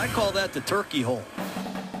call that the turkey hole.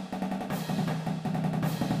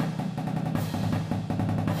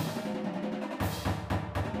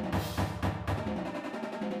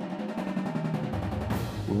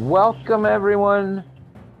 Welcome, everyone,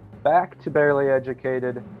 back to Barely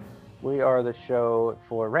Educated. We are the show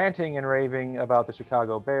for ranting and raving about the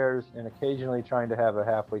Chicago Bears and occasionally trying to have a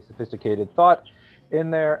halfway sophisticated thought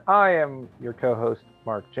in there. I am your co-host,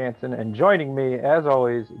 Mark Jansen, and joining me, as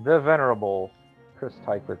always, the venerable Chris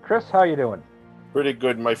Teichler. Chris, how you doing? Pretty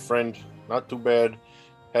good, my friend. Not too bad.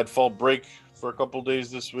 Had fall break for a couple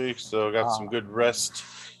days this week, so got some good rest.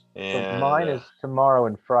 And so mine is tomorrow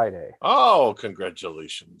and Friday. Oh,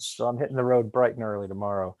 congratulations. So I'm hitting the road bright and early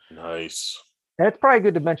tomorrow. Nice. And it's probably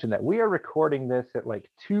good to mention that we are recording this at like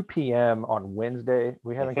 2 p.m. on Wednesday.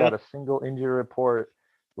 We haven't got a single injury report.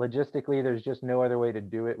 Logistically, there's just no other way to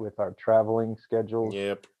do it with our traveling schedules.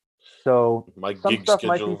 Yep. So my some gig stuff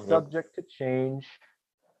schedule, might be subject to change.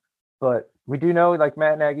 But we do know, like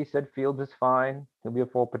Matt Nagy said, Fields is fine. He'll be a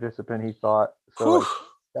full participant, he thought. So like,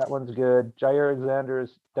 that one's good. Jair Alexander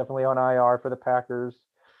is definitely on IR for the Packers.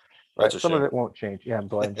 That's some of it won't change. Yeah, I'm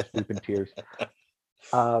glad I'm just weeping tears.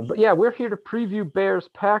 But yeah, we're here to preview Bears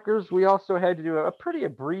Packers. We also had to do a pretty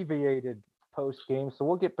abbreviated post game, so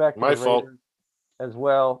we'll get back to my the fault Raiders as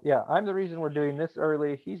well. Yeah, I'm the reason we're doing this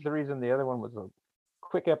early. He's the reason the other one was a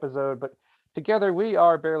quick episode, but together we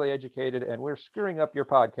are Barely Educated, and we're screwing up your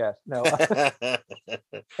podcast. No,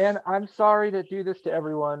 and I'm sorry to do this to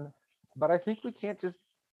everyone, but I think we can't just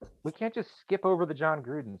skip over the John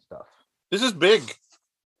Gruden stuff. This is big.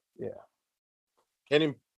 Yeah.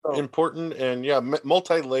 And important and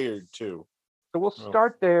multi-layered too. So we'll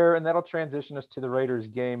start there, and that'll transition us to the Raiders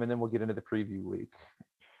game, and then we'll get into the preview week.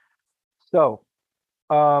 So,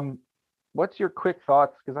 what's your quick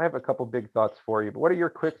thoughts? Because I have a couple big thoughts for you, but what are your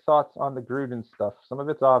quick thoughts on the Gruden stuff? Some of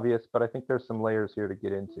it's obvious, but I think there's some layers here to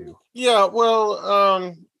get into. Yeah,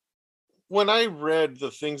 well, when I read the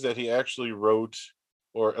things that he actually wrote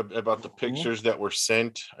or about the pictures that were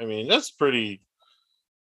sent, I mean, that's pretty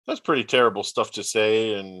terrible stuff to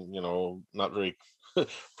say, and not very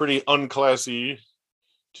pretty unclassy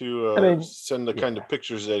to send the kind of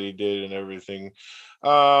pictures that he did and everything.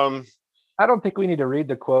 I don't think we need to read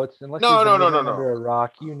the quotes unless no. Under a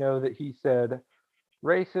rock. You know that he said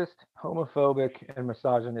racist, homophobic, and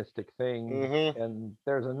misogynistic things, and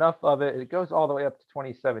there's enough of it. It goes all the way up to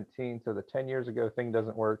 2017, so the 10 years ago thing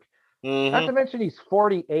doesn't work. Not to mention he's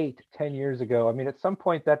 48 10 years ago. I mean, at some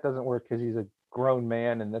point that doesn't work because he's a grown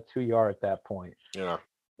man, and that's who you are at that point. Yeah,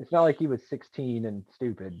 it's not like he was 16 and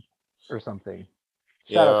stupid or something.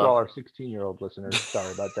 Shout out to all our 16-year-old listeners.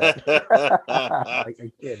 Sorry about that. I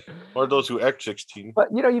kid. Or those who act 16. But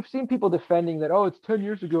you've seen people defending that. Oh, it's 10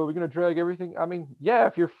 years ago. We're going to drag everything. I mean, yeah,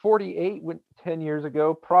 if you're 48 10 years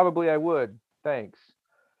ago, probably I would. Thanks.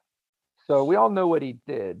 So we all know what he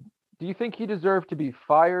did. Do you think he deserved to be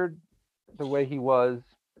fired the way he was?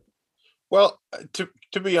 Well,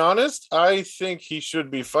 to be honest, I think he should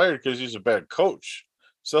be fired because he's a bad coach.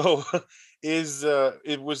 So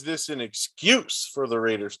was this an excuse for the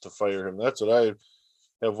Raiders to fire him? That's what I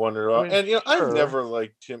have wondered about. And I've never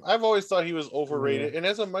liked him. I've always thought he was overrated. And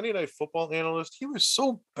as a Monday Night Football analyst, he was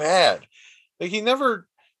so bad. Like he never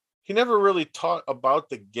really taught about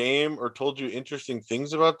the game or told you interesting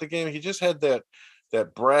things about the game. He just had that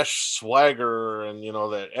brash swagger and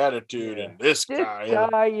that attitude. And this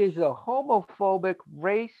guy is a homophobic,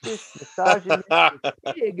 racist, misogynistic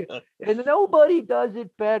pig, and nobody does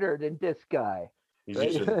it better than this guy. He's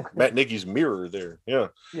using Matt Nagy's mirror there. Yeah.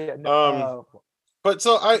 But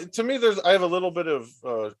so I have a little bit of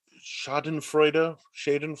Schadenfreude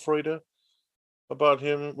about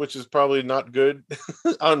him, which is probably not good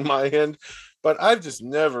on my end. But I've just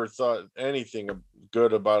never thought anything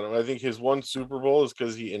good about him. I think his one Super Bowl is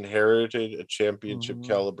because he inherited a championship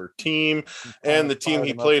caliber team, and the team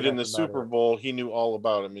he played in the Super Bowl, he knew all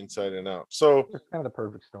about him inside and out. So it's kind of the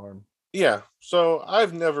perfect storm. Yeah. So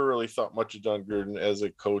I've never really thought much of John Gruden as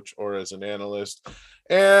a coach or as an analyst.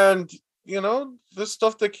 And, this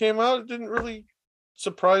stuff that came out didn't really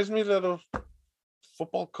surprise me that a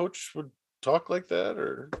football coach would talk like that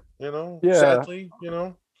or, sadly.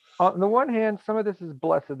 On the one hand, some of this is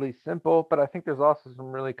blessedly simple, but I think there's also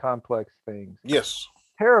some really complex things. Yes.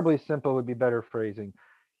 Terribly simple would be better phrasing.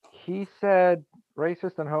 He said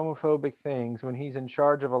racist and homophobic things when he's in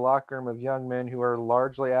charge of a locker room of young men who are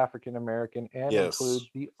largely African American and includes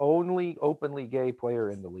the only openly gay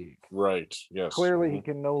player in the league. Right. Yes. Clearly, he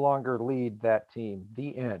can no longer lead that team.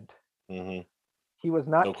 The end. He was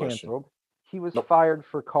not canceled. He was fired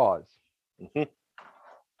for cause.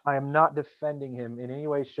 I am not defending him in any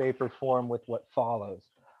way, shape, or form with what follows.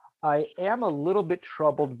 I am a little bit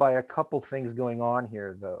troubled by a couple things going on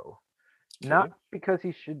here, though. Not Okay. because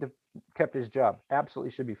he should have kept his job,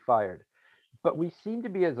 absolutely should be fired. But we seem to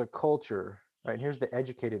be as a culture, right? And here's the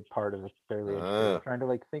educated part of the fairly educated, Ah, trying to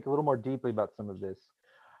like think a little more deeply about some of this.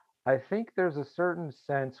 I think there's a certain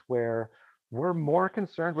sense where we're more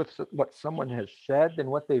concerned with what someone has said than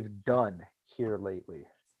what they've done here lately.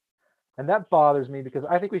 And that bothers me because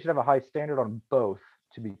I think we should have a high standard on both,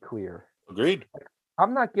 to be clear. agreed.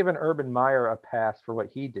 I'm not giving Urban Meyer a pass for what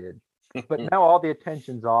he did, but now all the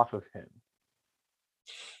attention's off of him.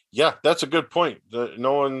 Yeah, that's a good point.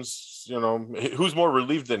 No one's, who's more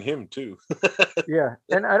relieved than him too. Yeah,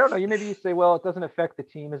 and I don't know. You maybe you say, well, it doesn't affect the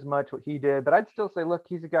team as much what he did, but I'd still say, look,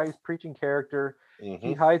 he's a guy who's preaching character. He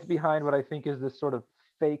Hmm. hides behind what I think is this sort of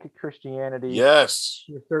fake Christianity Yes.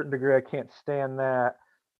 to a certain degree. I can't stand that.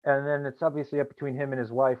 And then it's obviously up between him and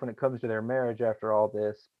his wife when it comes to their marriage after all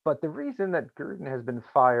this. But the reason that Gruden has been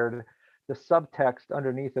fired, the subtext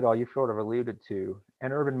underneath it all, you sort of alluded to,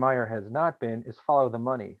 and Urban Meyer has not been, is follow the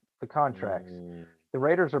money, the contracts. Mm. The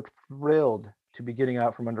Raiders are thrilled to be getting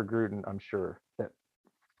out from under Gruden, I'm sure. That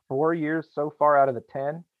 4 years so far out of the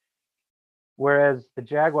 10, whereas the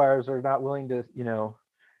Jaguars are not willing to,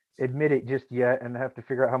 admit it just yet and have to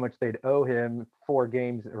figure out how much they'd owe him 4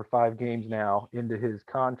 games or 5 games now into his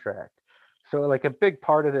contract. So like a big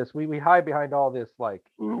part of this, we hide behind all this like,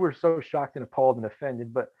 ooh, we're so shocked and appalled and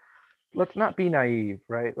offended, but let's not be naive,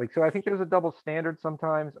 right? Like so I think there's a double standard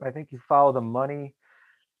sometimes. I think you follow the money.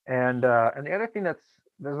 And the other thing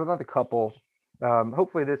there's another couple.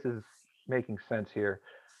 Hopefully this is making sense here.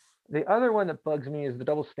 The other one that bugs me is the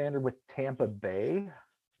double standard with Tampa Bay.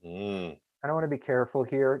 Mm. I don't want to be careful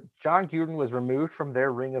here. John Gruden was removed from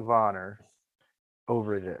their Ring of Honor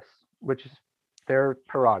over this, which is their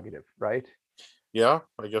prerogative, right? Yeah,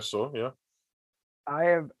 I guess so. Yeah. I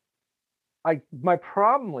have I my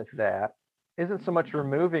problem with that isn't so much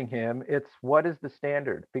removing him, it's what is the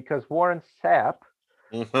standard? Because Warren Sapp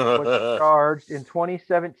was charged in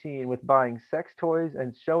 2017 with buying sex toys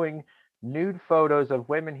and showing nude photos of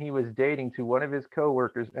women he was dating to one of his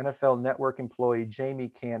coworkers, NFL Network employee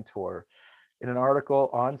Jamie Cantor. In an article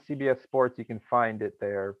on CBS Sports, you can find it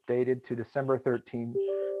there, dated to December 13th,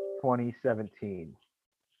 2017.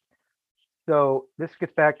 So this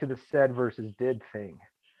gets back to the said versus did thing.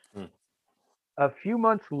 Mm. A few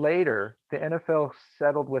months later, the NFL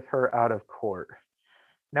settled with her out of court.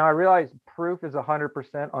 Now I realize proof is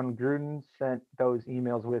 100% on Gruden sent those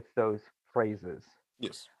emails with those phrases.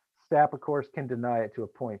 Yes. Sapp, of course, can deny it to a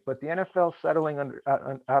point, but the NFL settling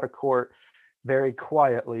out of court very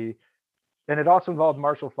quietly, and it also involved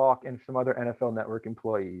Marshall Falk and some other NFL Network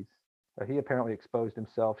employees. He apparently exposed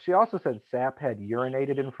himself. She also said Sapp had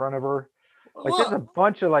urinated in front of her. Like, there's a Well,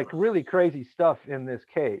 bunch of like really crazy stuff in this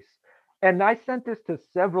case. And I sent this to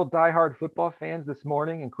several diehard football fans this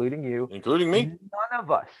morning, including you. including me. None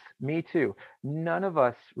of us, me too, none of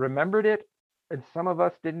us remembered it, and some of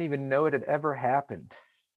us didn't even know it had ever happened.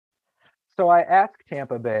 So I asked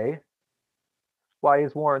Tampa Bay, why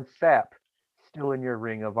is Warren Sapp still in your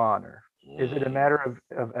ring of honor? Is it a Mm. matter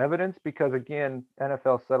of evidence? Because again,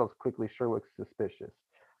 NFL settles quickly, sure looks suspicious.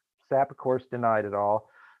 Sapp, of course, denied it all,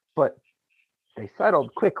 but they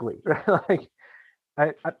settled quickly. Like,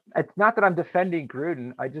 it's not that I'm defending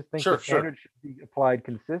Gruden. I just think the Sure, sure. standard should be applied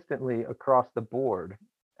consistently across the board.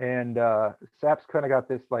 And Sapp's kind of got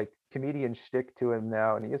this like comedian shtick to him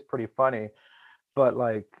now, and he is pretty funny. But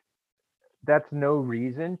like, that's no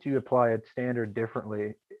reason to apply a standard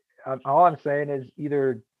differently. All I'm saying is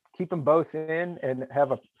either keep them both in and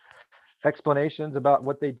have explanations about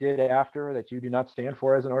what they did after that you do not stand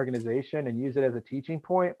for as an organization and use it as a teaching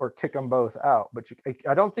point, or kick them both out. But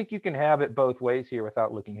I don't think you can have it both ways here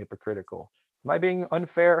without looking hypocritical. Am I being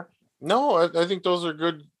unfair? No, I think those are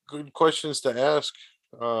good questions to ask.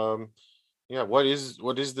 Um, yeah, what is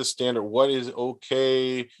the standard? What is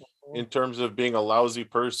okay in terms of being a lousy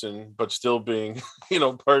person, but still being,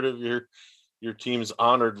 part of your team's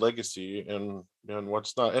honored legacy, and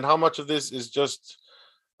what's not, and how much of this is just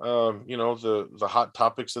the hot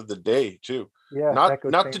topics of the day too. Yeah, echo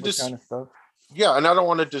Not to chamber kind of stuff. yeah, and I don't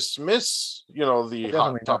want to dismiss, the hot Definitely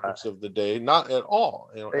not. topics of the day, not at all,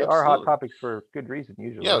 They are hot absolutely. topics for good reason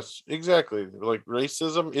usually. Yes, exactly. Like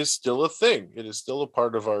racism is still a thing. It is still a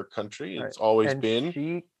part of our country. Right. It's always And been.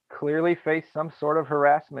 she clearly faced some sort of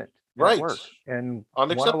harassment at Right. work and won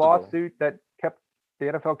a Unacceptable. lawsuit that kept the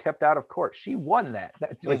NFL kept out of court. She won that.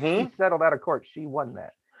 Like, she Mm-hmm. settled out of court. She won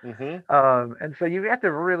that. Mm-hmm. And so you have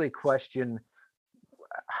to really question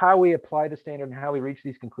how we apply the standard and how we reach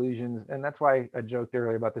these conclusions. And that's why I joked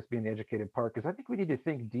earlier about this being the educated part, because I think we need to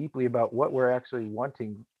think deeply about what we're actually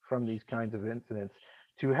wanting from these kinds of incidents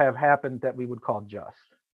to have happened that we would call just,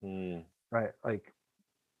 Mm. right? Like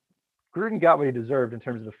Gruden got what he deserved in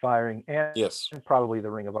terms of the firing and Yes. probably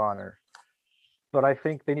the Ring of Honor. But I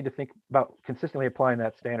think they need to think about consistently applying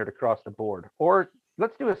that standard across the board. Or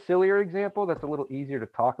let's do a sillier example that's a little easier to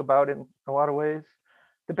talk about in a lot of ways.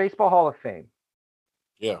 The Baseball Hall of Fame.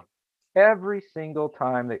 Yeah. Every single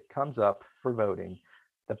time that comes up for voting,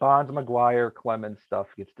 the Bonds, McGuire, Clemens stuff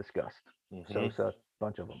gets discussed. Hmm. Sosa,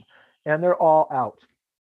 bunch of them. And they're all out.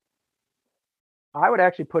 I would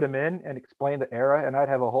actually put them in and explain the era, and I'd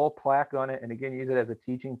have a whole plaque on it, and again use it as a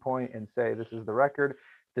teaching point and say, this is the record,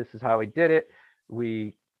 this is how we did it.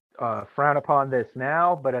 We frown upon this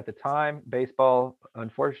now, but at the time, baseball,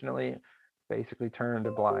 unfortunately, basically turned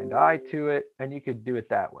a blind eye to it, and you could do it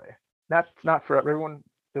that way. That's not for everyone.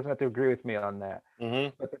 Doesn't have to agree with me on that, Hmm.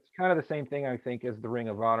 but it's kind of the same thing I think as the Ring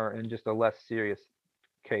of Honor, and just a less serious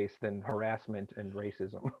case than harassment and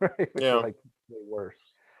racism, right? Which are Yeah. like way worse.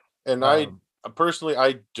 And I Um, personally,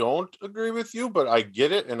 I don't agree with you, but I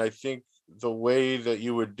get it, and I think the way that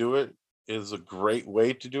you would do it is a great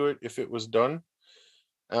way to do it if it was done.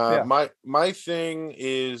 yeah, My thing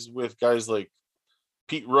is with guys like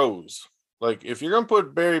Pete Rose. Like, if you're gonna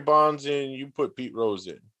put Barry Bonds in, you put Pete Rose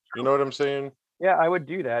in. You know what I'm saying? yeah, I would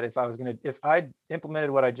do that if I was gonna. If I implemented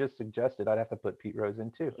what I just suggested, I'd have to put Pete Rose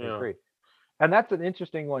in too. I Yeah. agree, and that's an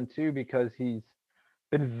interesting one too because he's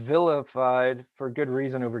been vilified for good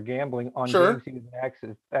reason over gambling on games Sure. he was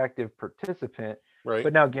an active participant. Right.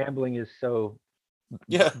 But now gambling is so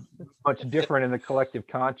Yeah. much different in the collective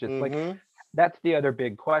conscious. Like Mm-hmm. that's the other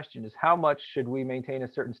big question: is how much should we maintain a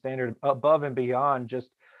certain standard above and beyond just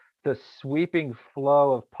the sweeping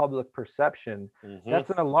flow of public perception? Mm-hmm. That's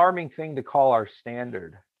an alarming thing to call our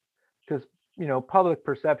standard because public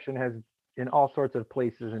perception has in all sorts of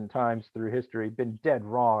places and times through history been dead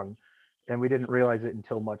wrong, and we didn't realize it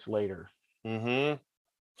until much later.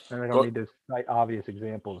 Mm-hmm. And I don't Go, need to cite obvious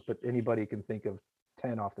examples, but anybody can think of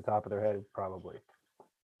 10 off the top of their head probably.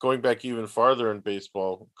 Going back even farther in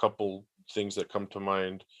baseball, a couple things that come to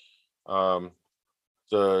mind. Um,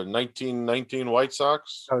 the 1919 White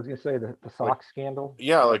Sox. I was going to say the Like, Sox scandal.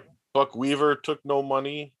 yeah, Yeah. like Buck Weaver took no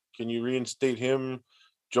money. Can you reinstate him?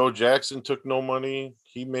 Joe Jackson took no money.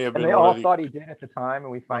 He may have And been they one all of the. thought he did at the time,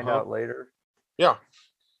 and we Uh find huh. out later. Yeah.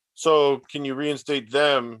 So can you reinstate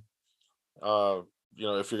them? Uh,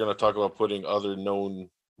 if you're going to talk about putting other known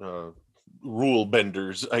uh, rule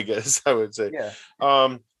benders, I guess I would say. Yeah.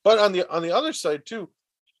 But on the other side too,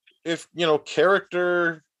 if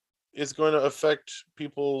character is going to affect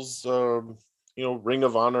people's Ring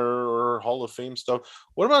of Honor or Hall of Fame stuff.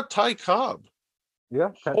 What about Ty Cobb? Yeah,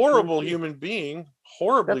 that's true Horrible too. human being,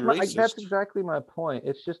 horribly That's racist. exactly my point.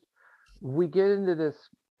 It's just we get into this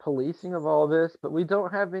policing of all this, but we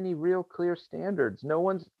don't have any real clear standards. No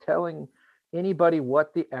one's telling anybody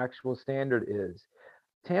what the actual standard is.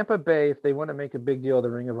 Tampa Bay, if they want to make a big deal of the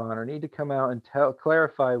Ring of Honor, need to come out and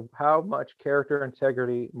clarify how much character,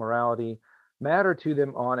 integrity, morality matter to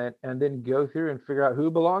them on it, and then go through and figure out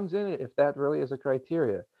who belongs in it if that really is a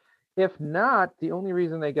criteria. If not, the only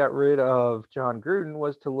reason they got rid of John Gruden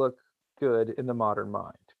was to look good in the modern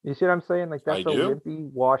mind. You see what I'm saying? Like I that's a do.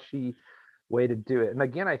 wimpy, washy way to do it. And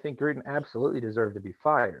again, I think Gruden absolutely deserved to be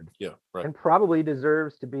fired Yeah, right. and probably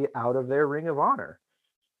deserves to be out of their Ring of Honor.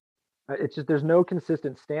 It's just there's no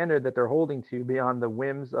consistent standard that they're holding to beyond the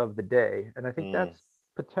whims of the day, and I think Mm, that's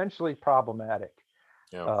potentially problematic.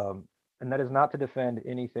 yeah. Um, and that is not to defend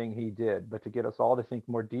anything he did, but to get us all to think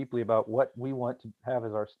more deeply about what we want to have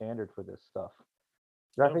as our standard for this stuff.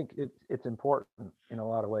 I Yeah. think it's important in a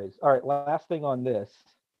lot of ways. All right, last thing on this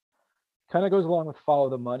kind of goes along with follow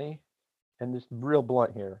the money, and just real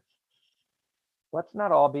blunt here. Let's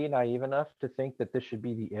not all be naive enough to think that this should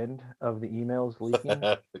be the end of the emails leaking.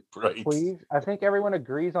 Right. Please, I think everyone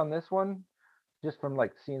agrees on this one, just from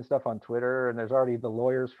like seeing stuff on Twitter. And there's already the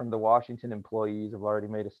lawyers from the Washington employees have already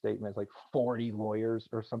made a statement. It's like 40 lawyers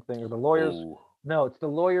or something, or the lawyers. Oh. No, it's the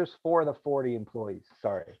lawyers for the 40 employees.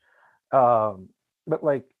 Sorry, um, but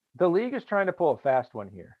like the league is trying to pull a fast one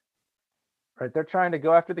here, right? They're trying to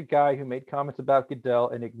go after the guy who made comments about Goodell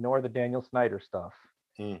and ignore the Daniel Snyder stuff.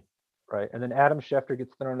 Mm. Right. And then Adam Schefter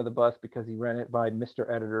gets thrown to the bus because he ran it by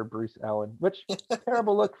Mr. Editor Bruce Allen, which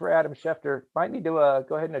terrible look for Adam Schefter. Might need to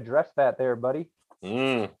go ahead and address that there, buddy.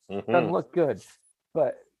 Doesn't Mm-hmm. look good.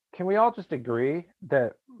 But can we all just agree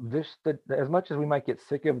that as much as we might get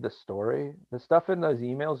sick of the story, the stuff in those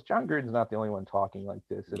emails, John Gruden's not the only one talking like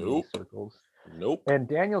this in these Nope. circles. Nope. And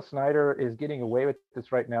Daniel Snyder is getting away with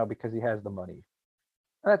this right now because he has the money.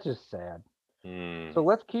 That's just sad. Mm. So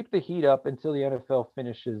let's keep the heat up until the NFL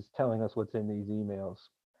finishes telling us what's in these emails.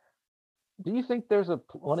 Do you think there's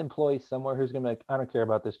one employee somewhere who's gonna be like, I don't care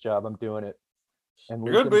about this job, I'm doing it, and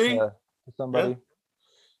It leak could him be. to Yeah. somebody?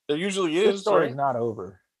 There usually This is, story's right? not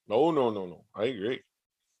over, No, no, no, no. I agree.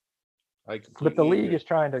 I but the completely league agree. is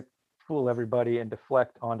trying to fool everybody and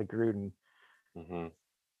deflect onto Gruden. Hmm.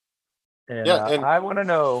 And Yeah, and I want to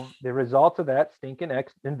know the results of that stinking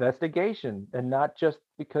investigation, and not just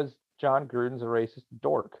because John Gruden's a racist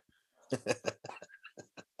dork.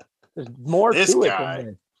 There's more this to it than guy.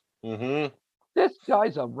 this. Hmm. This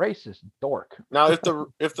guy's a racist dork. Now,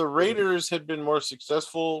 if the Raiders had been more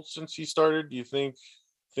successful since he started, do you think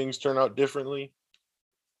things turn out differently?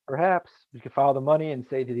 Perhaps you could follow the money and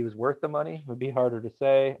say that he was worth the money. It would be harder to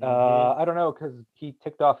say. Hmm. I don't know because he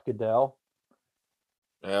ticked off Goodell,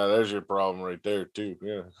 Yeah, there's your problem right there too.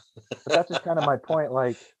 Yeah. but that's just kind of my point.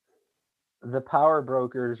 Like the power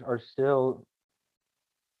brokers are still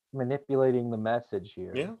manipulating the message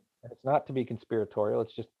here. Yeah. And it's not to be conspiratorial.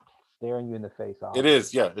 It's just staring you in the face, It obvious.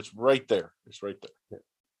 is. Yeah, it's right there. It's right there.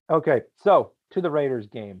 Okay, so to the Raiders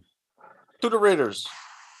game. To the Raiders.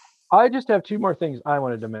 I just have two more things I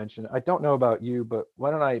wanted to mention. I don't know about you, but why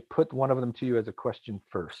don't I put one of them to you as a question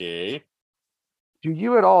first? Okay. Do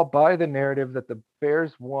you at all buy the narrative that the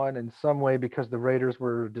Bears won in some way because the Raiders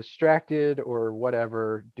were distracted or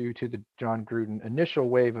whatever due to the John Gruden initial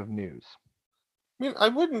wave of news? I mean, I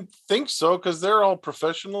wouldn't think so because they're all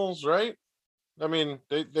professionals, right? I mean,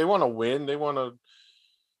 they want to win. They want to.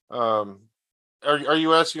 Are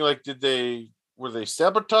you asking like, were they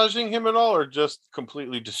sabotaging him at all, or just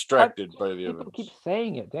completely I, distracted by the People keep events?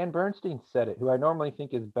 saying it. Dan Bernstein said it, who I normally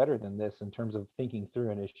think is better than this in terms of thinking through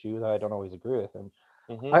an issue. Though I don't always agree with him.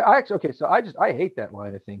 Mm-hmm. I actually okay, so I hate that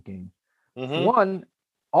line of thinking. Mm-hmm. One,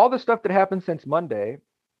 all the stuff that happened since Monday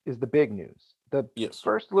is the big news. The Yes.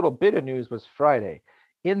 first little bit of news was Friday.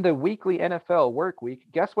 In the weekly NFL work week,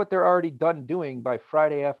 guess what they're already done doing by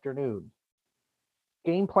Friday afternoon?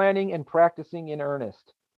 Game planning and practicing in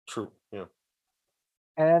earnest. True. Yeah.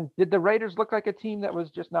 And did the Raiders look like a team that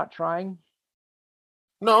was just not trying?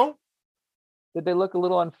 No. Did they look a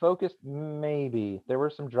little unfocused? Maybe. There were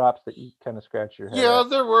some drops that you kind of scratch your head Yeah, at.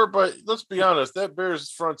 there were, but let's be honest. That Bears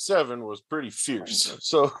front seven was pretty fierce.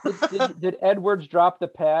 So Did Edwards drop the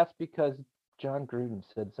pass because John Gruden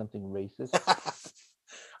said something racist?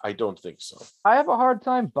 I don't think so. I have a hard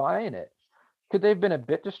time buying it. Could they have been a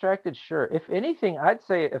bit distracted? Sure. If anything, I'd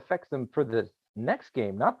say it affects them for the next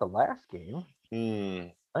game, not the last game. Hmm.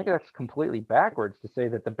 I think that's completely backwards to say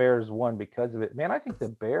that the Bears won because of it. Man, I think the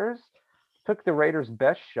Bears took the Raiders'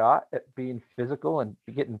 best shot at being physical and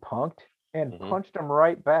getting punked and Mm-hmm. punched them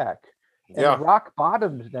right back and Yeah. rock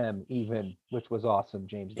bottomed them even, which was awesome,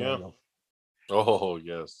 James Yeah. Daniels. Oh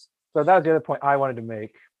yes. So that was the other point I wanted to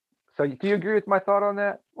make. So do you agree with my thought on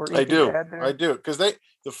that, or I anything to do. add I there? do. Because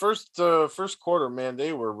first quarter, man,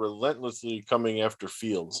 they were relentlessly coming after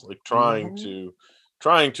Fields, like Mm-hmm.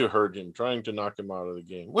 trying to hurt him, trying to knock him out of the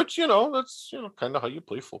game. Which, that's kind of how you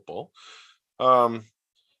play football. Um,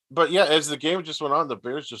 but yeah, as the game just went on, the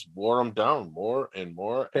Bears just wore them down more and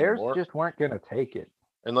more and Bears more. just weren't going to take it.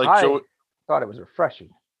 And like I Joe, thought it was refreshing.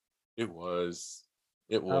 it was,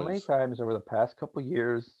 it How many was. times over the past couple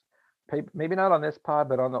years, maybe not on this pod,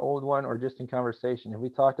 but on the old one or just in conversation, have we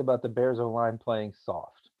talked about the Bears O line playing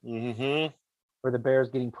soft Mm-hmm. or the Bears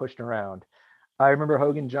getting pushed around? I remember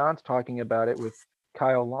Hogan Johns talking about it with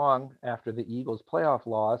Kyle Long after the Eagles' playoff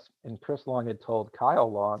loss, and Chris Long had told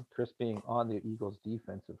Kyle Long, Chris being on the Eagles'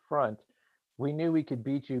 defensive front, we knew we could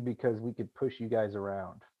beat you because we could push you guys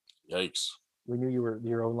around. Yikes. We knew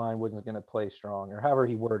your O line wasn't going to play strong, or however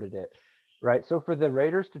he worded it, right? So for the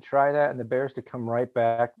Raiders to try that and the Bears to come right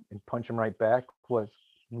back and punch them right back was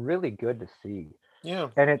really good to see. Yeah.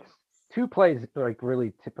 And it's two plays like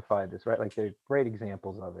really typify this, right? Like they're great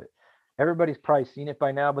examples of it. Everybody's probably seen it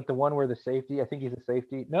by now, but the one where the safety, I think he's a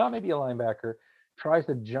safety, no, maybe a linebacker, tries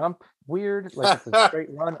to jump weird, like it's a straight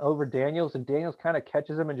run over Daniels, and Daniels kind of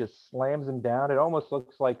catches him and just slams him down. It almost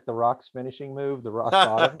looks like the Rock's finishing move, the rock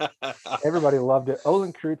bottom. Everybody loved it.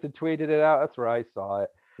 Olin Kreutz had tweeted it out. That's where I saw it.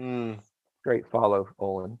 Hmm. Great follow,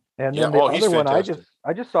 Olin. And Yeah. then the Oh, he's other one, fantastic.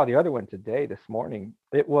 I just saw the other one today, this morning.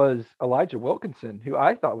 It was Elijah Wilkinson, who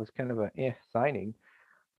I thought was kind of a signing,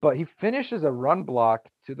 but he finishes a run block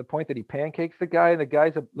to the point that he pancakes the guy, and the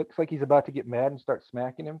guy looks like he's about to get mad and start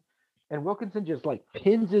smacking him. And Wilkinson just like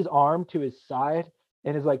pins his arm to his side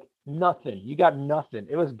and is like, nothing. You got nothing.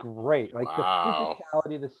 It was great. Like the Wow.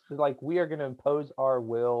 physicality, this like we are going to impose our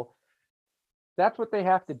will. That's what they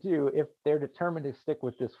have to do if they're determined to stick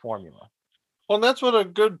with this formula. Well, that's what a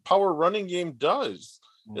good power running game does.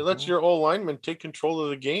 It lets Mm-hmm. your lineman take control of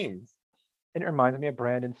the game. And it reminds me of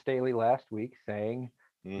Brandon Staley last week saying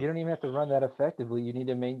You don't even have to run that effectively. You need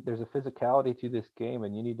to make there's a physicality to this game,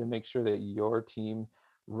 and you need to make sure that your team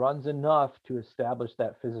runs enough to establish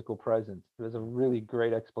that physical presence. It was a really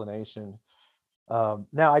great explanation.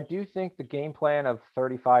 Now, I do think the game plan of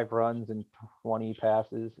 35 runs and 20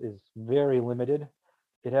 passes is very limited.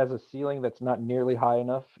 It has a ceiling that's not nearly high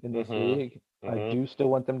enough in this Mm-hmm. league. I Mm-hmm. do still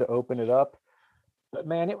want them to open it up. But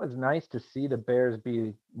man, it was nice to see the Bears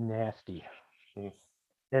be nasty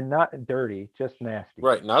and not dirty, just nasty.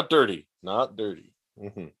 Right, not dirty, not dirty.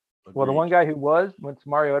 Well, the one Agreed. guy who was, once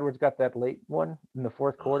Mario Edwards got that late one in the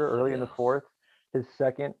fourth quarter, Oh, early in the yeah. fourth, his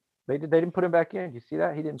second, they didn't put him back in. You see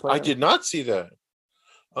that? He didn't play I in the did second. not see that.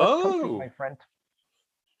 That's coaching, my Oh, friend.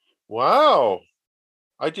 wow.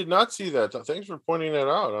 I did not see that. Thanks for pointing that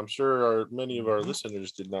out. I'm sure many of our Hmm.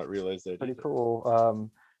 listeners did not realize that Pretty either. cool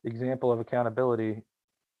example of accountability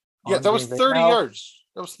Yeah, on that was game day. 30 Now, yards.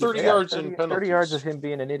 That was 30 yeah, yards in 30 yards of penalties. him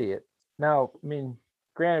being an idiot. Now, I mean,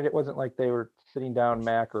 granted, it wasn't like they were sitting down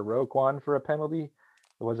Mac or Roquan for a penalty.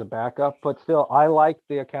 It was a backup, but still, I like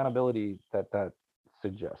the accountability that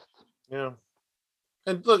suggests. Yeah.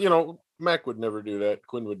 And look, Mac would never do that.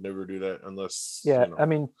 Quinn would never do that unless, Yeah, I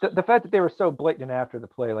mean, the fact that they were so blatant after the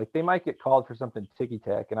play, like they might get called for something ticky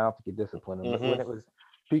tack, and I don't think you discipline them. But when Mhm. it was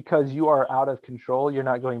because you are out of control, you're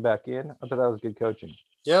not going back in. I thought that was good coaching.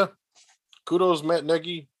 Yeah. Kudos, Matt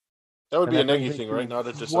Nagy. That would And be a that brings Nagy me thing, right? to Not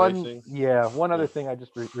a Desai thing. one Yeah. other thing I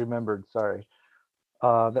just remembered. Sorry,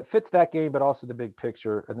 that fits that game, but also the big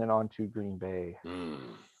picture. And then on to Green Bay. Mm.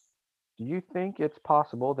 Do you think it's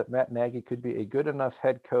possible that Matt Nagy could be a good enough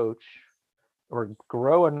head coach or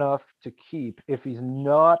grow enough to keep if he's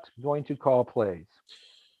not going to call plays?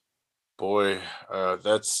 Boy,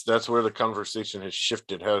 that's where the conversation has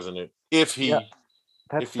shifted, hasn't it? If Yeah, he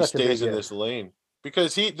that's if he such a stays big in if. this lane,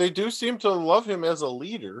 because they do seem to love him as a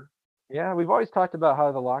leader. Yeah, we've always talked about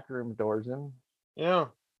how the locker room adores him. Yeah.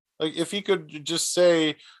 Like if he could just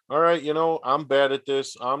say, "All right, I'm bad at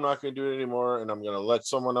this. I'm not going to do it anymore, and I'm going to let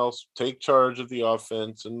someone else take charge of the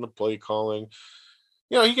offense and the play calling."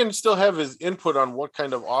 He can still have his input on what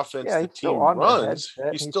kind of offense Yeah, the he's still team on the runs.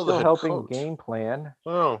 headset. He's He's still the still head helping coach. game plan.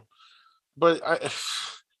 Oh, but I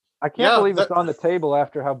can't yeah, believe it's that on the table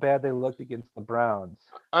after how bad they looked against the Browns.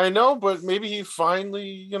 I know, but maybe he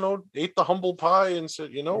finally, ate the humble pie and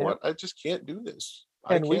said, "You know Yeah. what? I just can't do this.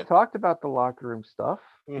 I And we can't." talked about the locker room stuff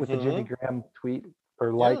with the Jimmy Mm-hmm. Graham tweet or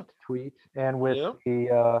Yeah. liked tweet and with Yeah.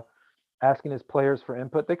 the asking his players for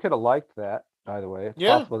input. They could have liked that, by the way. It's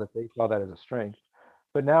Yeah. possible that they saw that as a strength.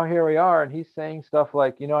 But now here we are, and he's saying stuff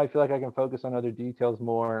like, I feel like I can focus on other details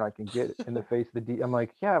more and I can get in the face of I'm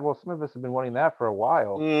like, yeah, well, some of us have been wanting that for a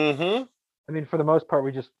while. Mm-hmm. I mean, for the most part,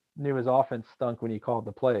 we just knew his offense stunk when he called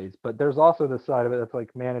the plays. But there's also the side of it that's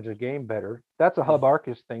like manage a game better. That's a Hub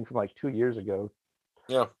Arcus thing from like 2 years ago.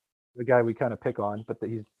 Yeah. The guy we kind of pick on, but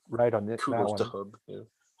he's right on that Kudos to one. Hub. Yeah.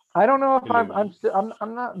 I don't know if Hello.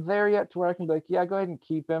 I'm not there yet to where I can be like, yeah, go ahead and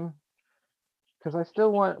keep him because I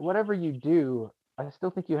still want whatever you do. I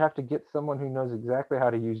still think you have to get someone who knows exactly how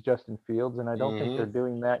to use Justin Fields, and I don't think they're Mm-hmm.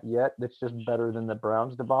 doing that yet. That's just better than the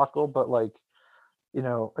Browns debacle. But like,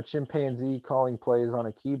 a chimpanzee calling plays on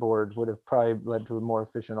a keyboard would have probably led to a more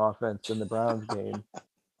efficient offense than the Browns game.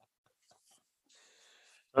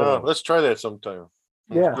 So Let's try that sometime.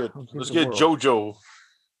 Let's yeah, get I'll give let's it a get whirl. JoJo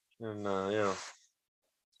and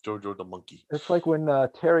JoJo the monkey. It's like when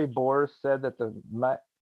Terry Bohr said that the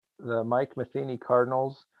Mike Matheny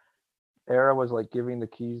Cardinals era was like giving the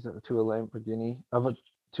keys to a Lamborghini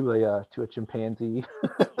to a chimpanzee.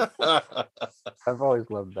 I've always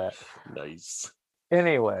loved that. Nice. Good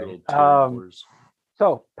Anyway, old Terry Boers.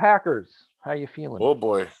 so Packers, how you feeling? Oh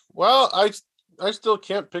boy. Well, I still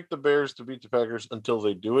can't pick the Bears to beat the Packers until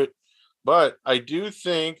they do it, but I do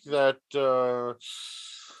think that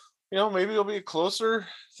maybe it'll be a closer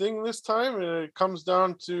thing this time, and it comes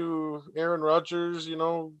down to Aaron Rodgers,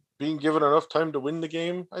 being given enough time to win the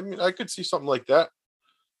game. I mean, I could see something like that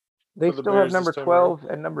They for the still have Bears this number time around. 12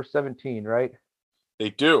 and number 17, right?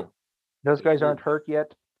 They do. Those They guys do. aren't hurt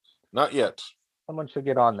yet. Not yet. Someone should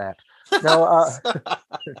get on that. No,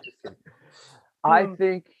 I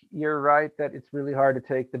think you're right that it's really hard to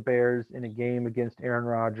take the Bears in a game against Aaron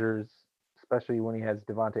Rodgers, especially when he has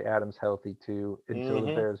Devontae Adams healthy too, until the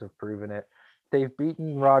Mm-hmm. Bears have proven it. They've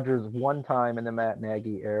beaten Rodgers one time in the Matt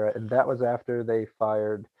Nagy era, and that was after they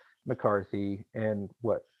fired McCarthy and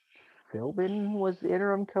what Philbin was the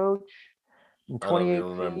interim coach in I don't even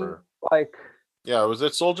 2018. remember. Like Yeah, it was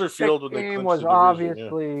at Soldier that Field when they game clinched was the division. Yeah.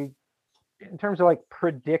 obviously, in terms of like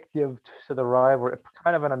predictive to the rivalry,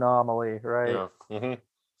 kind of an anomaly, right? Yeah. Mm-hmm.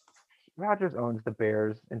 Rodgers owns the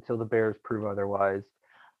Bears until the Bears prove otherwise.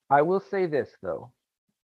 I will say this though.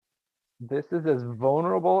 This is as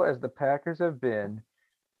vulnerable as the Packers have been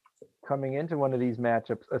coming into one of these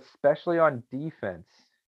matchups, especially on defense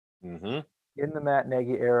Mm-hmm. in the Matt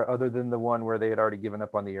Nagy era, other than the one where they had already given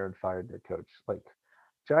up on the year and fired their coach. Like,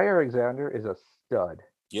 Jair Alexander is a stud.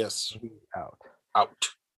 Yes. He's out. Out.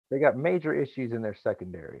 They got major issues in their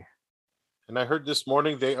secondary. And I heard this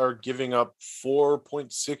morning they are giving up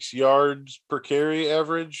 4.6 yards per carry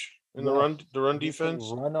average in the run defense.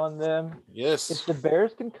 Run on them. Yes. If the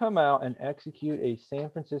Bears can come out and execute a San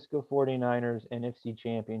Francisco 49ers NFC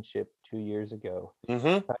Championship 2 years ago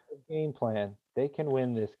Mm-hmm. type of game plan, they can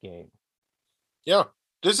win this game. Yeah.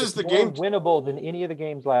 This is the game winnable than any of the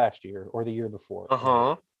games last year or the year before.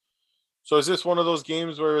 Uh-huh. So is this one of those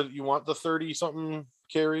games where you want the 30 something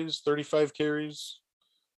carries, 35 carries?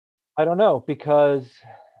 I don't know, because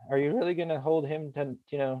are you really going to hold him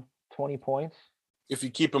to 20 points? If you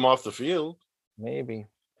keep him off the field. Maybe.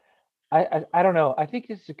 I don't know. I think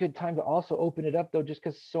it's a good time to also open it up, though, just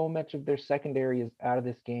because so much of their secondary is out of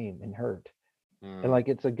this game and hurt. And like,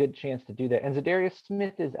 it's a good chance to do that. And Zadarius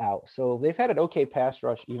Smith is out, so they've had an okay pass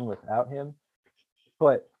rush even without him.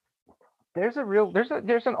 But there's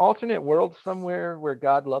an alternate world somewhere where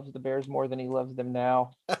God loves the Bears more than he loves them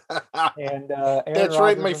now. And Aaron That's Rodgers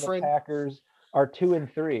right, my and friend. The Packers are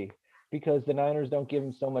 2-3 because the Niners don't give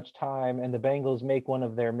them so much time, and the Bengals make one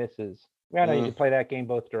of their misses. I know you can play that game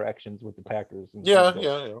both directions with the Packers. And Yeah.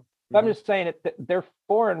 Mm-hmm. I'm just saying they're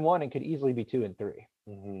 4-1 and could easily be 2-3.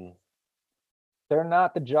 Mm-hmm. They're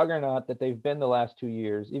not the juggernaut that they've been the last 2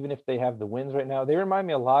 years, even if they have the wins right now. They remind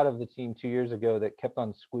me a lot of the team 2 years ago that kept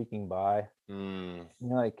on squeaking by. You're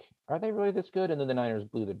like, are they really this good? And then the Niners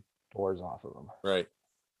blew the doors off of them. Right.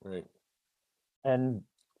 And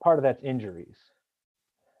part of that's injuries.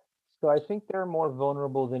 So I think they're more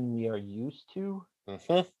vulnerable than we are used to.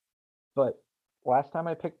 Mm-hmm. But last time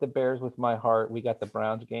I picked the Bears with my heart, we got the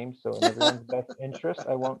Browns game. So in everyone's best interest,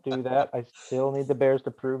 I won't do that. I still need the Bears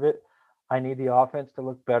to prove it. I need the offense to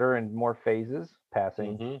look better in more phases,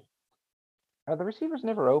 passing. Mm-hmm. The receivers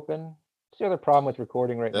never open. That's the other problem with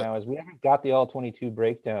recording right now is we haven't got the all 22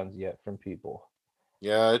 breakdowns yet from people.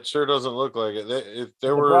 Yeah, it sure doesn't look like it.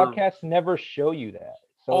 The broadcasts never show you that.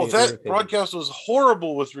 So that broadcast was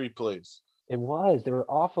horrible with replays. It was. They were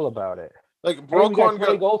awful about it. Like we got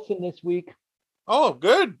Greg Olsen this week. Oh,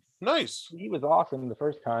 good. Nice. He was awesome the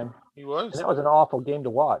first time. He was. And that was an awful game to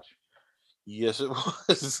watch. Yes, it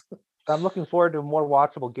was. I'm looking forward to a more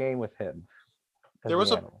watchable game with him. There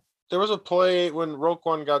was a play when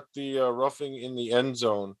Roquan got the roughing in the end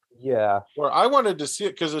zone. Yeah. Where I wanted to see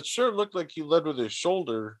it because it sure looked like he led with his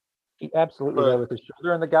shoulder. He absolutely led with his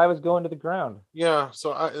shoulder, and the guy was going to the ground. Yeah,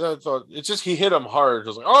 so I thought it's just he hit him hard. It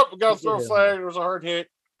was like, oh, we got to throw a flag. It was a hard hit.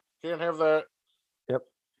 Can't have that. Yep.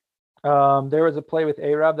 There was a play with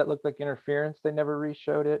A-Rob that looked like interference. They never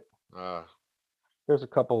re-showed it. There's a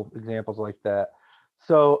couple examples like that.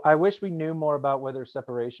 So I wish we knew more about whether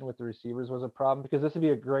separation with the receivers was a problem, because this would be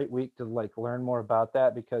a great week to learn more about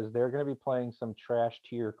that, because they're going to be playing some trash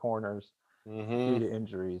tier corners due to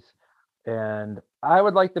injuries. And I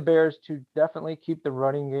would like the Bears to definitely keep the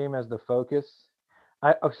running game as the focus.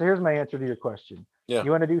 So here's my answer to your question. Yeah.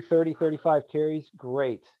 You want to do 30, 35 carries?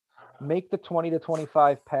 Great. Make the 20 to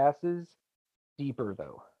 25 passes deeper,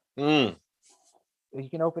 though. You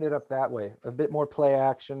can open it up that way. A bit more play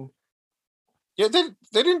action. Yeah,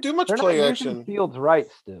 they didn't do much play action. Fields right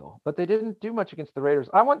still, but they didn't do much against the Raiders.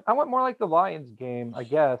 I want more like the Lions game, I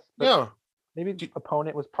guess. Yeah. Maybe the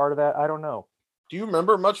opponent was part of that. I don't know. Do you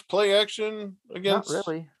remember much play action against? Not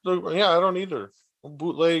really. Yeah, I don't either.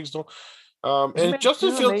 Bootlegs don't. And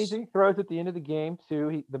Justin Fields amazing throws at the end of the game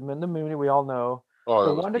too. The Mooney, we all know.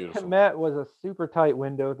 Oh, the one to Kmet was a super tight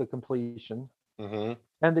window, the completion.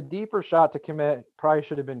 And the deeper shot to Kmet probably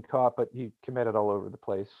should have been caught, but he committed all over the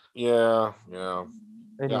place. Yeah.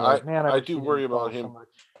 Anyway, I do worry about him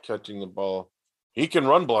catching the ball. He can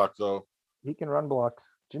run block though. He can run block.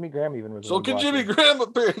 Jimmy Graham even was. So can Jimmy Graham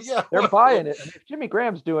up there? Yeah, they're buying it. I mean, if Jimmy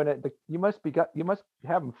Graham's doing it, you must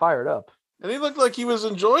have him fired up. And he looked like he was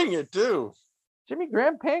enjoying it too. Jimmy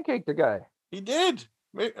Graham pancaked the guy. He did.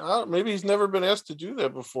 Maybe he's never been asked to do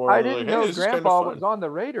that before. I didn't know Grandpa was on the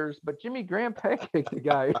Raiders, but Jimmy Graham pancaked the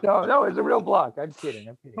guy. No, it's a real block. I'm kidding.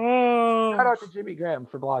 Shout out to Jimmy Graham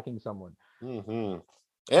for blocking someone. And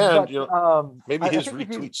but, maybe his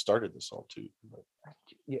retweet started this all too.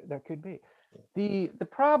 Yeah, that could be. The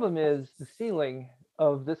problem is the ceiling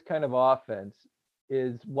of this kind of offense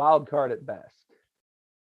is wild card at best.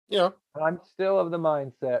 Yeah. I'm still of the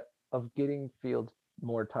mindset of getting Fields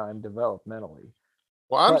more time developmentally.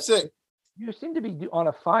 Well, I'm saying You seem to be on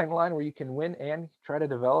a fine line where you can win and try to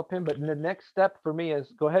develop him. But the next step for me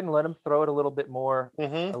is go ahead and let him throw it a little bit more,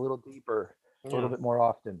 Mm-hmm. a little deeper, a little Yeah, bit more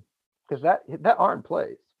often, because that arm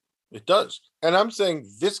plays. it does. And I'm saying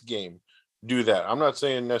this game do that. I'm not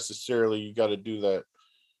saying necessarily you got to do that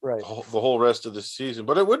Right. the whole rest of the season,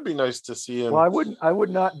 but it would be nice to see him. Well, I would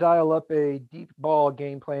not dial up a deep ball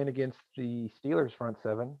game plan against the Steelers front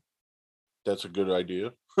seven. That's a good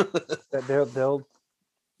idea. That they'll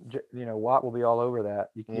Watt will be all over that.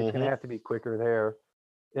 It's going to Mm-hmm. have to be quicker there,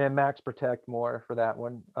 and max protect more for that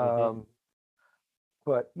one. Mm-hmm.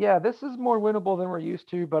 But yeah, this is more winnable than we're used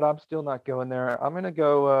to. But I'm still not going there. I'm going to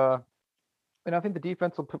go. And I think the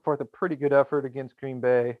defense will put forth a pretty good effort against Green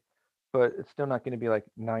Bay, but it's still not going to be like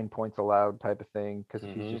 9 points allowed type of thing because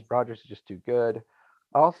Mm-hmm. Rodgers is just too good.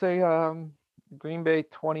 I'll say Green Bay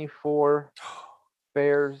 24,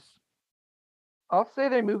 Bears. I'll say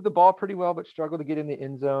they move the ball pretty well, but struggle to get in the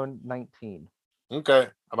end zone 19. Okay.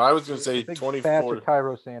 I was going to say Big spat to 24.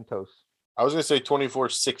 Cairo Santos. I was going to say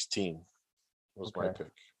 24-16 was my Okay.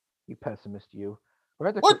 pick. You pessimist, you. We're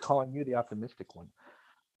going to What? quit calling you the optimistic one.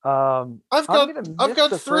 I've I'm going to got miss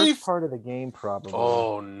the three. first part of the game probably.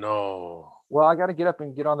 Oh no. Well, I got to get up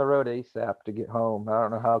and get on the road ASAP to get home. I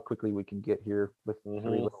don't know how quickly we can get here with 3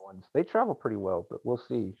 little ones. They travel pretty well, but we'll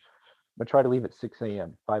see. I'm going to try to leave at 6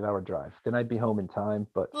 a.m., 5-hour drive. Then I'd be home in time,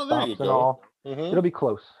 but There you stops and go. all, Mm-hmm. it'll be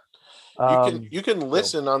close. You can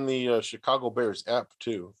listen on the Chicago Bears app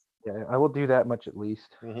too. Yeah, I will do that much at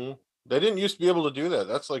least. Mm-hmm. They didn't used to be able to do that.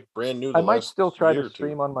 That's like brand new. I might last still try year to or two.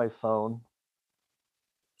 stream on my phone.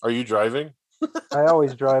 Are you driving? I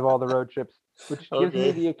always drive all the road trips, which gives me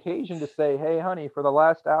Okay. the occasion to say, hey, honey, for the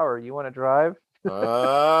last hour, you want to drive?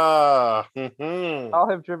 Mm-hmm. I'll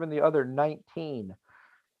have driven the other 19.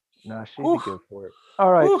 Nah, she'd Whew. be good for it.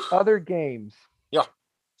 All right, Whew. other games. Yeah.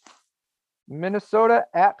 Minnesota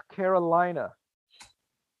at Carolina.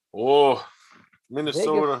 Oh,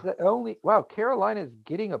 Minnesota. Carolina's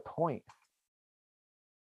getting a point.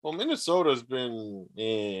 Well, Minnesota's been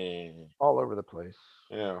all over the place.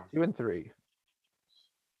 Yeah. 2-3.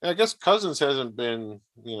 I guess Cousins hasn't been,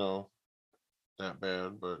 that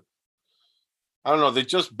bad, but I don't know. They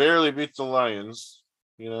just barely beat the Lions,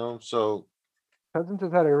 so Cousins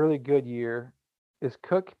has had a really good year. Is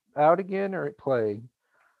Cook out again or playing?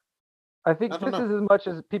 I think this is as much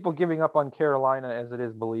as people giving up on Carolina as it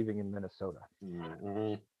is believing in Minnesota.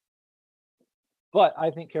 Mm-hmm. But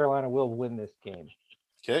I think Carolina will win this game.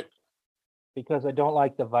 Okay. Because I don't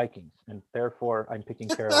like the Vikings, and therefore I'm picking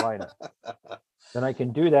Carolina. Then I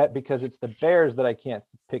can do that because it's the Bears that I can't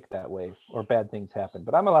pick that way, or bad things happen.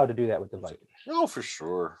 But I'm allowed to do that with the Vikings. Oh, for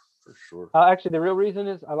sure. For sure. Actually, the real reason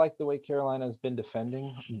is I like the way Carolina has been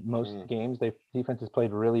defending most games. Their defense has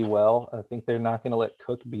played really well. I think they're not going to let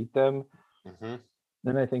Cook beat them. Mm-hmm.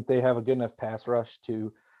 Then I think they have a good enough pass rush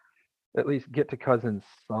to at least get to Cousins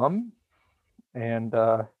some. And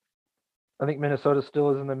I think Minnesota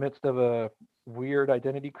still is in the midst of a weird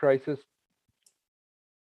identity crisis.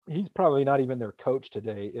 He's probably not even their coach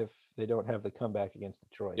today if they don't have the comeback against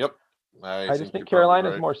Detroit. Yep. I just think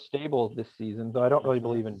Carolina's more stable this season, though I don't really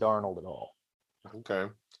believe in Darnold at all.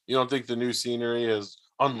 Okay. You don't think the new scenery has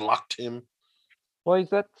unlocked him? Well,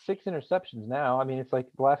 he's at 6 interceptions now. I mean, it's like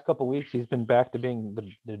the last couple of weeks he's been back to being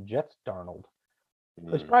the Jets Darnold.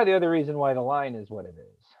 It's probably the other reason why the line is what it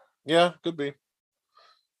is. Yeah, could be.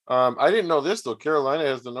 I didn't know this, though. Carolina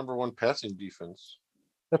has the number 1 passing defense.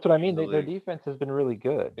 That's what I mean. Their defense has been really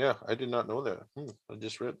good. Yeah, I did not know that. I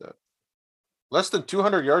just read that. Less than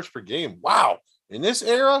 200 yards per game. Wow. In this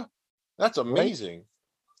era, that's amazing. Right?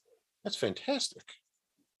 That's fantastic.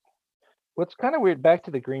 What's kind of weird, back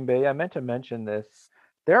to the Green Bay, I meant to mention this.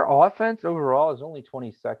 Their offense overall is only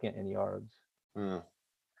 22nd in yards. And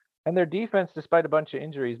their defense, despite a bunch of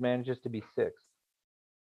injuries, manages to be 6th.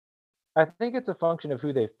 I think it's a function of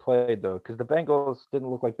who they've played, though, because the Bengals didn't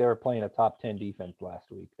look like they were playing a top 10 defense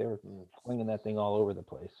last week. They were flinging that thing all over the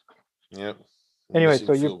place. Yep. Anyway,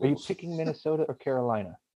 so are you picking Minnesota or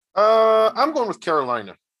Carolina? I'm going with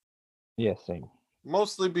Carolina. Yeah, same.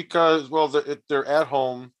 Mostly because, they're at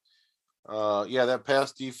home. That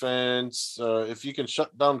pass defense. If you can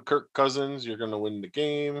shut down Kirk Cousins, you're going to win the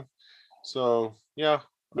game. So,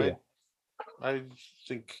 I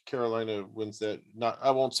think Carolina wins that.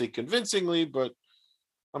 I won't say convincingly, but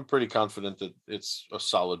I'm pretty confident that it's a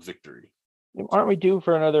solid victory. Aren't we due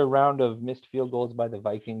for another round of missed field goals by the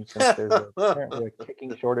Vikings since there's apparently a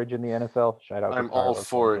kicking shortage in the NFL? Shout out! I'm all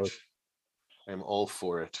for it. I'm all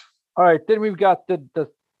for it. All right, then we've got the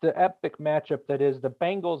epic matchup that is the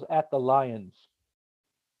Bengals at the Lions.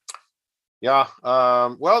 Yeah.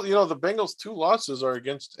 The Bengals' 2 losses are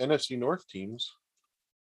against NFC North teams.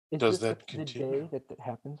 Is Does this that the continue? day that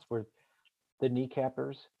happens where the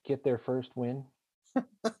kneecappers get their first win?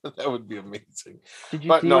 That would be amazing. Did you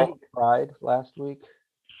But see where he no, cried last week?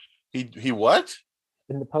 he what?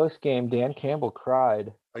 In the post game, Dan Campbell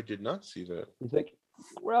cried. I did not see that. He's like,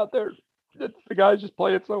 "We're out there. The guys just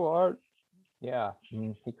playing so hard." Yeah,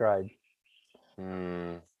 he cried.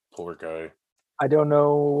 Poor guy. I don't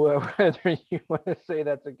know whether you want to say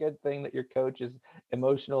that's a good thing that your coach is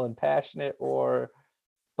emotional and passionate, or,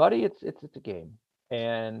 buddy, it's a game,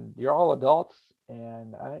 and you're all adults,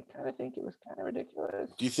 and I kind of think it was kind of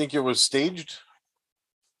ridiculous. Do you think it was staged?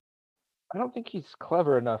 I don't think he's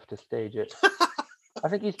clever enough to stage it. I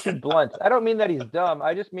think he's too blunt. I don't mean that he's dumb.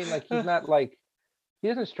 I just mean like he's not like he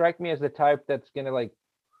doesn't strike me as the type that's gonna like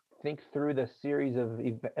think through the series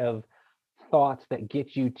of thoughts that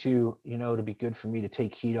get you to, to be good for me to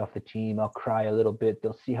take heat off the team. I'll cry a little bit.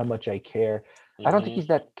 They'll see how much I care. I don't think he's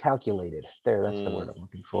that calculated. That's the word I'm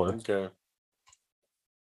looking for. Okay.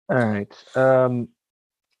 All right.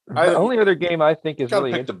 The only other game I think is gotta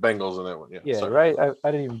really pick the Bengals in that one. Yeah, sorry. right.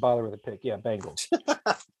 I didn't even bother with a pick. Yeah, Bengals.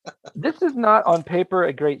 This is not on paper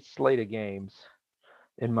a great slate of games,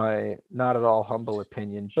 in my not at all humble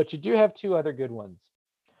opinion, but you do have two other good ones.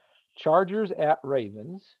 Chargers at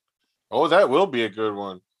Ravens. Oh, that will be a good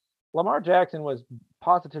one. Lamar Jackson was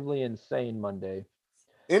positively insane Monday.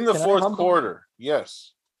 In the fourth quarter,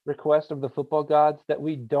 yes. Request of the football gods that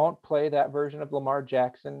we don't play that version of Lamar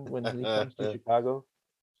Jackson when he comes to Chicago.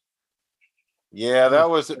 Yeah, that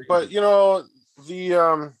was it. But the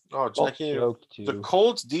the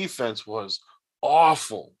Colts defense was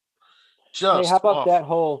awful. Hey, how about that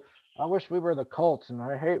whole I wish we were the Colts and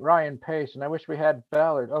I hate Ryan Pace and I wish we had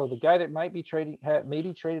Ballard. Oh, the guy that might be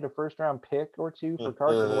maybe traded a first round pick or two for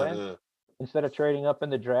Carson Wentz instead of trading up in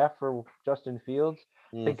the draft for Justin Fields.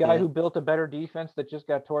 The guy who built a better defense that just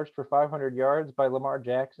got torched for 500 yards by Lamar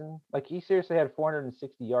Jackson. Like he seriously had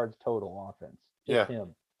 460 yards total offense. Just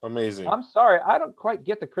him. Amazing. I'm sorry, I don't quite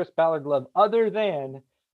get the Chris Ballard love other than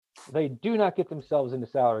they do not get themselves into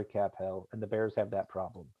salary cap hell, and the Bears have that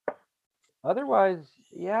problem. Otherwise,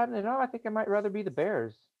 I think I might rather be the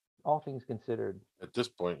Bears, all things considered. At this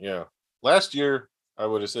point, yeah. Last year, I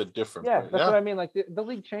would have said different. Yeah, that's what I mean. Like the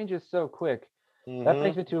league changes so quick. That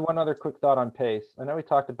brings me to one other quick thought on Pace. I know we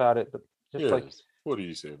talked about it, but just what do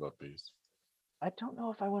you say about Pace? I don't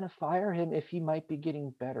know if I want to fire him if he might be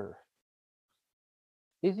getting better.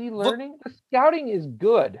 Is he learning? The scouting is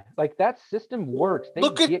good. Like that system works. They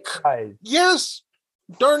get guys. Yes,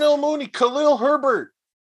 Darnell Mooney, Khalil Herbert.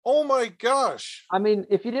 Oh my gosh! I mean,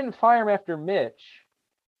 if you didn't fire him after Mitch,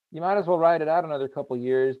 you might as well ride it out another couple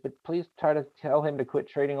years. But please try to tell him to quit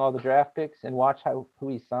trading all the draft picks and watch who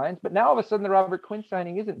he signs. But now all of a sudden, the Robert Quinn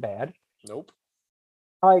signing isn't bad. Nope.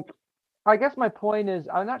 Like, I guess my point is,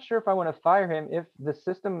 I'm not sure if I want to fire him if the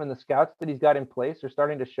system and the scouts that he's got in place are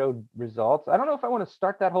starting to show results. I don't know if I want to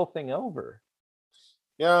start that whole thing over.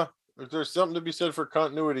 Yeah, there's something to be said for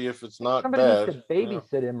continuity if it's not somebody bad. Needs to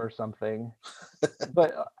babysit him or something.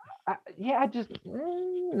 But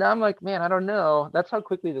I'm like, man, I don't know. That's how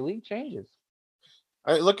quickly the league changes.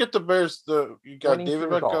 I look at the Bears. You got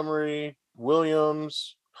David Montgomery,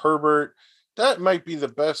 Williams, Herbert. That might be the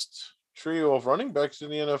best trio of running backs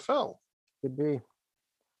in the NFL. Could be.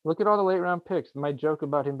 Look at all the late round picks. My joke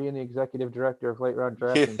about him being the executive director of late round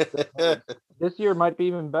drafting. This year might be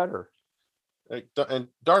even better. And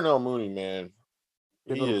Darnell Mooney, man,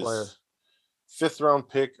 good he is player. 5th round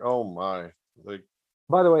pick. Oh my!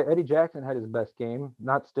 By the way, Eddie Jackson had his best game.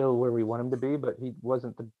 Not still where we want him to be, but he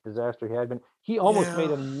wasn't the disaster he had been. He almost made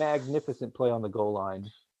a magnificent play on the goal line.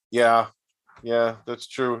 Yeah, that's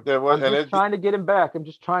true. I'm trying to get him back. I'm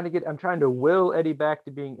trying to will Eddie back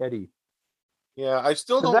to being Eddie. Yeah, I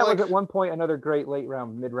still don't. That was at one point another great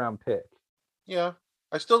mid-round pick. Yeah,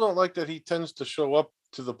 I still don't like that he tends to show up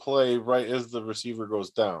to the play right as the receiver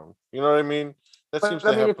goes down. You know what I mean? That seems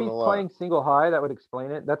to happen a lot. If he's playing single high, that would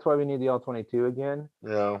explain it. That's why we need the all-22 again.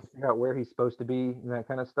 Yeah. Figure out where he's supposed to be and that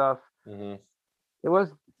kind of stuff. Mm-hmm. It was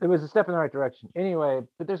a step in the right direction. Anyway,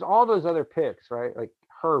 but there's all those other picks, right? Like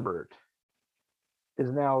Herbert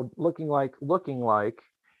is now looking like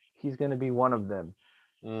he's going to be one of them.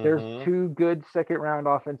 Mm-hmm. There's 2 good second-round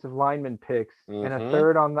offensive lineman picks and a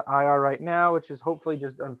third on the IR right now, which is hopefully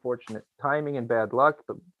just unfortunate timing and bad luck.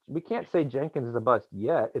 But we can't say Jenkins is a bust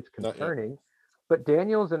yet. It's concerning. But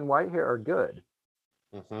Daniels and Whitehair are good.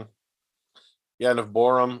 Mm-hmm. Yeah, and if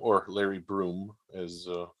Borum or Larry Broom, as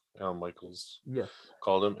Al Michaels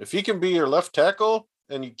called him, if he can be your left tackle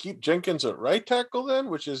and you keep Jenkins at right tackle then,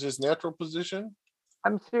 which is his natural position.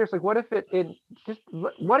 I'm serious. Like, what if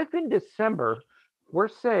in December we're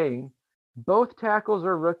saying both tackles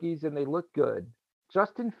are rookies and they look good.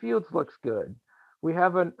 Justin Fields looks good. We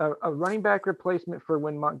have a running back replacement for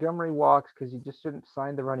when Montgomery walks because you just shouldn't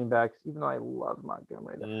sign the running backs, even though I love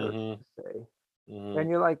Montgomery. That hurts to say. And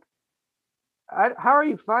you're like, how are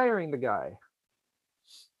you firing the guy?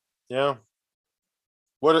 Yeah.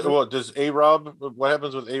 What does A-Rob? What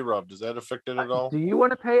happens with A-Rob? Does that affect it at all? Do you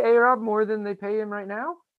want to pay A-Rob more than they pay him right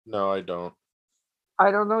now? No, I don't.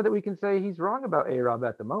 I don't know that we can say he's wrong about A-Rob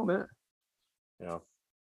at the moment. Yeah.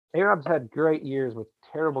 A-Rob's had great years with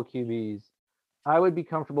terrible QBs. I would be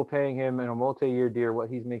comfortable paying him in a multi-year deal what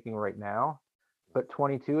he's making right now, but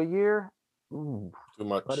 22 a year, too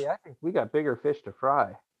much. Buddy, I think we got bigger fish to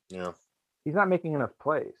fry. Yeah. He's not making enough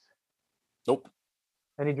plays. Nope.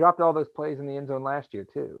 And he dropped all those plays in the end zone last year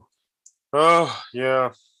too. Oh, yeah.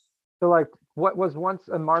 So like what was once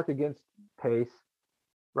a mark against pace,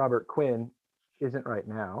 Robert Quinn isn't right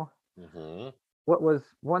now. What was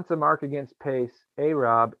once a mark against pace,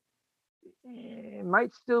 A-Rob, it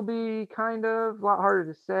might still be kind of a lot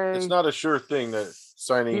harder to say. It's not a sure thing that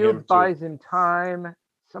signing Field him buys him time.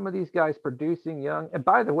 Some of these guys producing young. And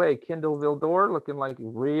by the way, Kendall Vildor looking like a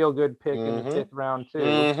real good pick in the 5th round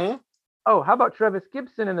too. Oh, how about Travis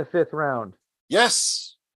Gibson in the 5th round?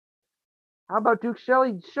 Yes. How about Duke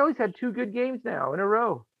Shelley? Shelley's had 2 good games now in a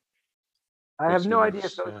row. I have no idea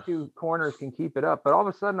if those 2 corners can keep it up, but all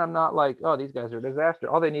of a sudden I'm not like, oh, these guys are a disaster.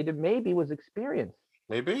 All they needed maybe was experience.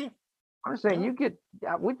 Maybe. I'm saying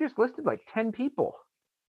we just listed like 10 people.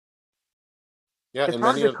 Yeah, it's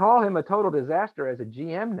hard to call him a total disaster as a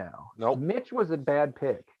GM now. Nope. Mitch was a bad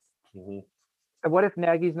pick. And what if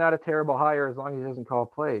Nagy's not a terrible hire as long as he doesn't call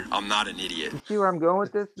plays? I'm not an idiot. You see where I'm going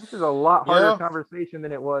with this? This is a lot harder conversation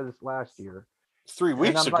than it was last year. 3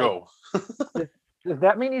 weeks ago. Like, does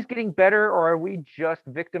that mean he's getting better, or are we just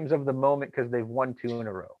victims of the moment because they've won 2 in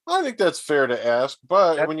a row? I think that's fair to ask,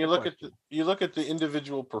 but when you look at the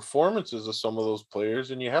individual performances of some of those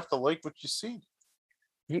players, and you have to like what you see.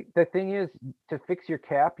 The thing is, to fix your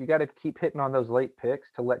cap, you got to keep hitting on those late picks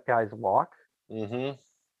to let guys walk. And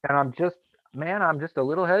I'm just a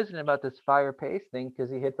little hesitant about this fire pace thing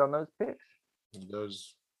because he hits on those picks. He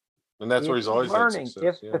does, and that's where he's always learning.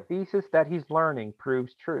 If the thesis that he's learning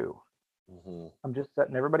proves true. I'm just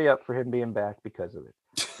setting everybody up for him being back because of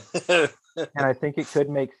it. And I think it could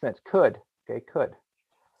make sense. Could.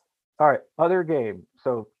 All right, other game.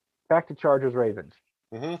 So back to Chargers Ravens.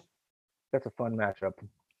 That's a fun matchup.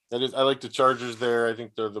 That is. I like the Chargers there. I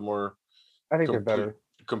think they're the more. I think they're better.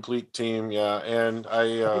 Complete team, yeah. And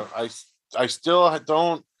I still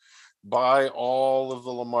don't buy all of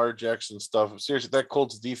the Lamar Jackson stuff. Seriously, that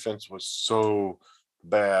Colts defense was so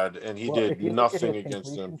bad, and he did nothing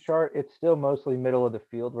against them. Chart, it's still mostly middle of the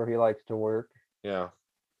field where he likes to work. Yeah.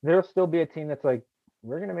 There'll still be a team that's like,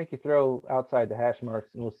 we're going to make you throw outside the hash marks,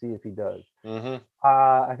 and we'll see if he does.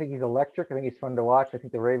 I think he's electric. I think he's fun to watch. I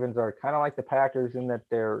think the Ravens are kind of like the Packers in that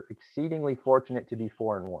they're exceedingly fortunate to be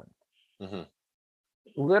 4-1.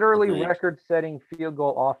 Literally record-setting field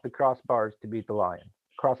goal off the crossbars to beat the Lions.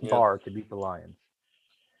 Crossbar to beat the Lions.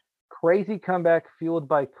 Crazy comeback fueled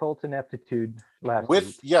by Colts ineptitude last week.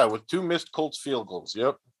 With 2 missed Colts field goals.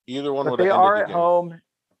 Yep. Either one would have ended the game. They are at home.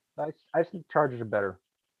 I think Chargers are better.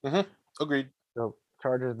 Agreed. So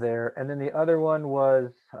Chargers there. And then the other one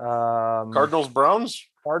was Cardinals Browns.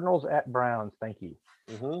 Cardinals at Browns. Thank you.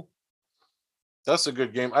 That's a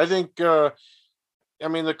good game. I think the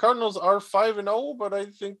Cardinals are 5-0, but I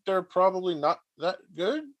think they're probably not that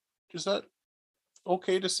good. Is that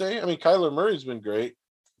okay to say? I mean, Kyler Murray's been great.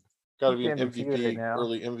 Got to be an MVP,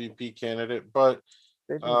 early MVP candidate, but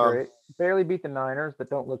they've been great. Barely beat the Niners, but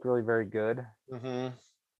don't look really very good.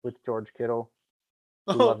 With George Kittle,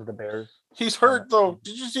 who loves the Bears. He's hurt though.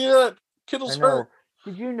 Did you see that? Kittle's hurt.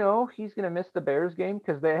 Did you know he's going to miss the Bears game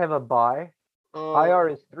because they have a bye? IR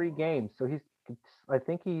is 3 games, so I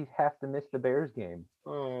think he has to miss the Bears game.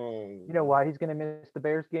 You know why he's going to miss the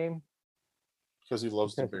Bears game? Because he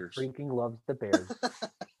loves the Bears. He freaking loves the Bears.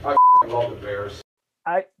 I love the Bears.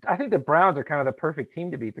 I think the Browns are kind of the perfect team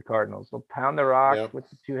to beat the Cardinals. They'll pound the rock with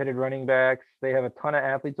the 2-headed running backs. They have a ton of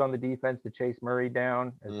athletes on the defense to chase Murray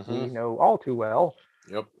down, as we know all too well.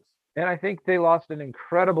 And I think they lost an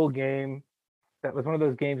incredible game. That was one of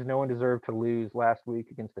those games no one deserved to lose last week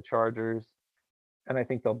against the Chargers. And I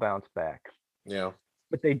think they'll bounce back. Yeah.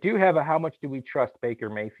 But they do have a how much do we trust Baker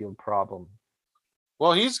Mayfield problem.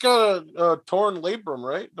 Well, he's got a torn labrum,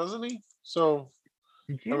 right? Doesn't he? So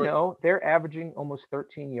did you know they're averaging almost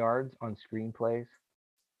 13 yards on screenplays?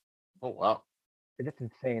 Oh, wow. That's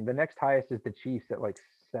insane. The next highest is the Chiefs at like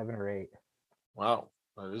 7 or 8. Wow.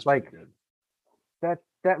 That is like pretty good.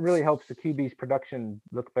 That really helps the QB's production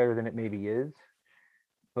look better than it maybe is.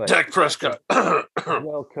 But Dak Prescott.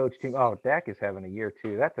 well-coached team. Oh, Dak is having a year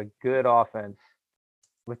too. That's a good offense.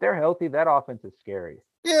 If they're healthy, that offense is scary.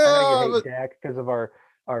 I know you Yeah, hate but Dak because of our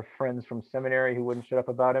friends from seminary who wouldn't shut up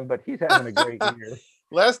about him, but he's having a great year.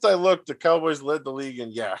 last I looked, the Cowboys led the league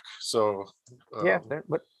in yak. So Yeah,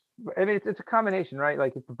 but I mean, it's a combination, right?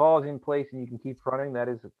 Like if the ball is in place and you can keep running, that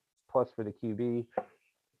is a plus for the QB.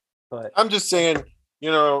 But I'm just saying,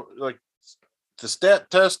 like the stat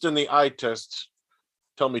test and the eye test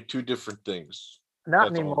tell me two different things. not That's all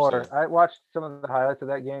I'm anymore. saying. I watched some of the highlights of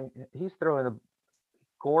that game. He's throwing the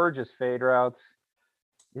gorgeous fade routes.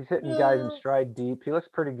 He's hitting guys in Yeah. stride deep. He looks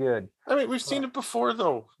pretty good. I mean, we've seen it before,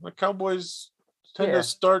 though. The Cowboys tend Yeah. to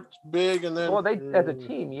start big and then. Well, they as a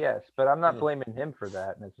team, yes, but I'm not Yeah. blaming him for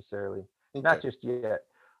that necessarily. Okay. Not just yet.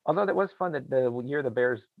 Although that was fun that the year the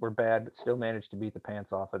Bears were bad, but still managed to beat the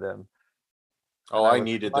pants off of them. Oh, And I was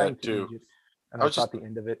needed trying that to too. end it, and I I was caught just- the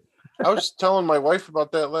end of it. I was telling my wife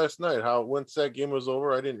about that last night. How once that game was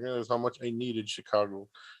over, I didn't realize how much I needed Chicago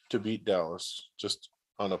to beat Dallas. Just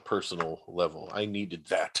on a personal level, I needed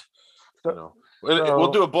that. So,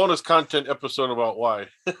 We'll do a bonus content episode about why.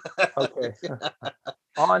 okay.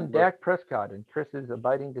 On Dak Prescott and Chris's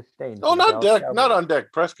abiding disdain. Oh, for the not Dallas Dak, not Cowboys. on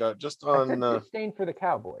Dak Prescott, just I said on disdain for the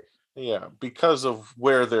Cowboys. yeah, because of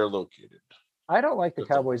where they're located. I don't like the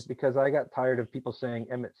That's all. Cowboys because I got tired of people saying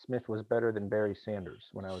Emmitt Smith was better than Barry Sanders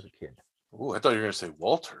when I was a kid. Oh, I thought you were going to say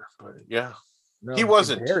Walter, but yeah, No, he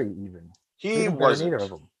wasn't. Barry even. He Wasn't better than wasn't. either of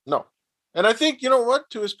them. No, and I think you know what?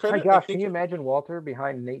 To his My credit, gosh, I think can you imagine Walter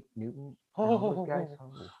behind Nate Newton? Oh, Those guys. yeah,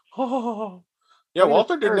 But he was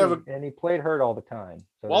Walter didn't have a 30, and he played hurt all the time.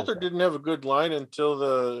 So Walter there's that. didn't have a good line until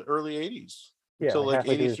the early 80s. Yeah, Until like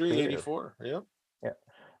halfway through his 83, career. 84. Yeah.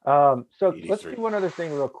 So let's 83. do one other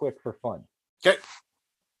thing real quick for fun. Okay.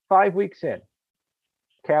 5 weeks in,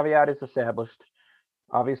 caveat is established.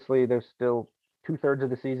 Obviously, there's still 2/3 of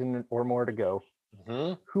the season or more to go.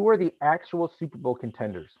 Mm-hmm. Who are the actual Super Bowl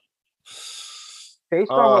contenders?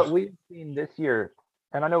 Based on what we've seen this year,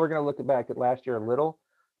 and I know we're going to look back at last year a little,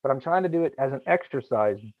 but I'm trying to do it as an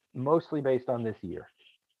exercise, mostly based on this year.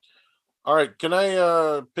 All right. Can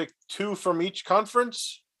I pick two from each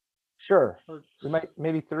conference? Sure. We might,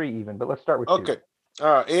 maybe three even, but let's start with Okay.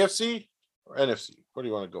 AFC or NFC? What do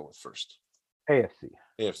you want to go with first? two. AFC.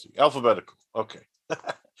 AFC. Alphabetical. Okay.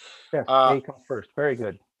 Yes, A comes first. Very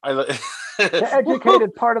good. The The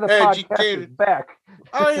educated part of the podcast is back.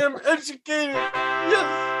 I am educated.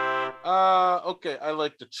 Yes. Okay. I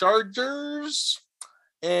like the Chargers,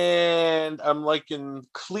 and I'm liking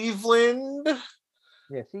Cleveland.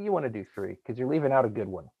 Yeah, see, you want to do three because you're leaving out a good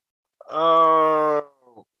one.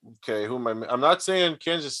 Okay. Who am I? I'm not saying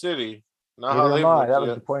Kansas City. Not Neither how they am I. look That was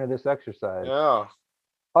yet. the point of this exercise. Yeah.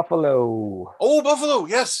 Buffalo. Oh, Buffalo.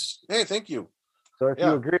 Yes. Hey, thank you. So if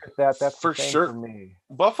Yeah. you agree with that, that's For the same sure. for me.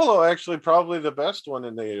 Buffalo actually probably the best one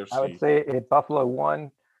in the AFC. I would say it Buffalo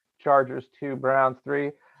 1, Chargers 2, Browns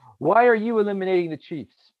 3. Why are you eliminating the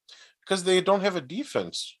Chiefs? Because they don't have a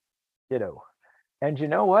defense. Ditto. And you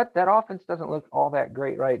know what? That offense doesn't look all that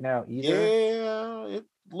great right now either. Yeah, it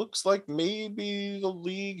looks like maybe the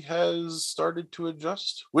league has started to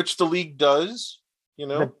adjust, which the league does,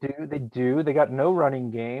 They do. They got no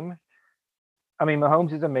running game. I mean,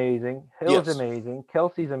 Mahomes is amazing. Hill's Yes. amazing.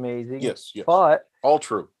 Kelsey's amazing. Yes. But All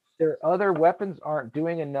true. their other weapons aren't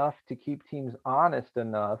doing enough to keep teams honest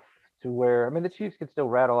enough to where, I mean, the Chiefs could still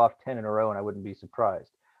rattle off 10 in a row and I wouldn't be surprised.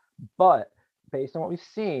 But based on what we've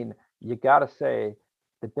seen, you got to say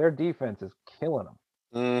that their defense is killing them.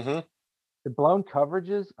 Mm-hmm. The blown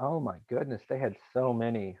coverages, oh my goodness, they had so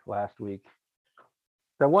many last week.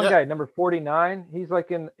 The one guy, number 49, he's like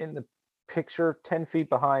in the picture 10 feet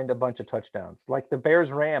behind a bunch of touchdowns, like the Bears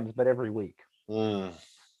Rams, but every week.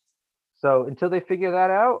 So until they figure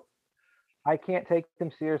that out, I can't take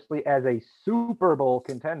them seriously as a Super Bowl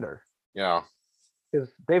contender. Yeah. Because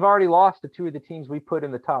they've already lost to two of the teams we put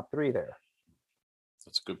in the top three there.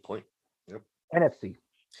 That's a good point. Yep. NFC.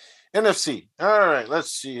 All right,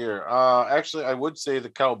 let's see here. Actually, I would say the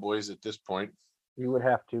Cowboys at this point. You would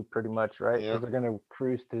have to pretty much, right? Because Yep. they're going to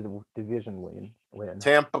cruise to the division win.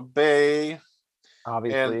 Tampa Bay.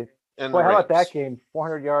 Obviously. And Boy, the how about Rams. that game?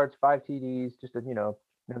 400 yards, 5 TDs, just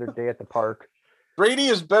another day at the park. Brady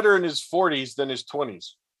is better in his 40s than his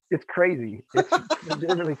 20s. It's crazy. It's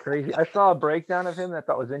literally crazy. I saw a breakdown of him that I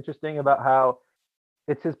thought was interesting about how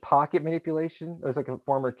it's his pocket manipulation. It was like a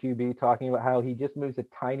former QB talking about how he just moves a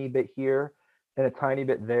tiny bit here and a tiny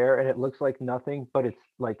bit there, and it looks like nothing, but it's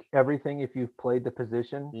like everything if you've played the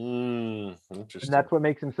position. Interesting. And that's what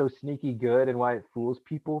makes him so sneaky good and why it fools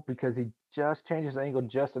people, because he just changes the angle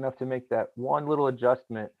just enough to make that one little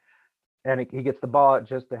adjustment and he gets the ball out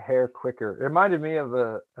just a hair quicker. It reminded me of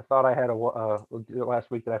a thought I had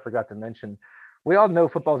last week that I forgot to mention. We all know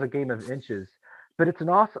football is a game of inches, but it's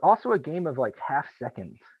also a game of like half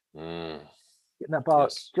seconds. Getting that ball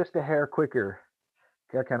just a hair quicker,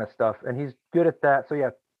 that kind of stuff. And he's good at that. So, yeah,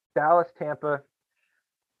 Dallas, Tampa.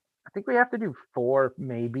 I think we have to do 4,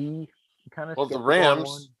 maybe. Kind of. Well, the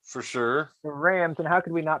Rams, for sure. The Rams. And how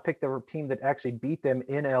could we not pick the team that actually beat them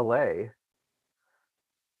in LA?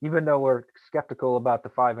 Even though we're skeptical about the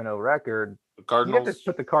 5-0 record, the Cardinals. You have to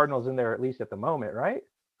put the Cardinals in there at least at the moment, right?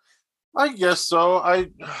 I guess so.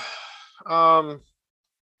 I'm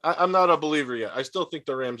not a believer yet. I still think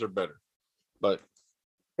the Rams are better, but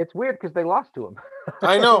it's weird because they lost to them.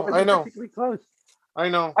 I know. Close. I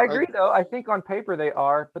know. I agree, though. I think on paper they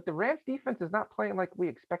are, but the Rams defense is not playing like we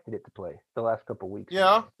expected it to play the last couple of weeks.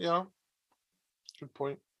 Yeah. Good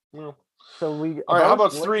point. Yeah. So we. All right. How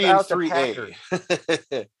about 3 and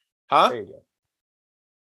 3A? Huh? There you go.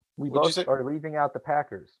 We both are leaving out the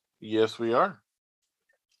Packers. Yes, we are.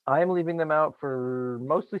 I am leaving them out for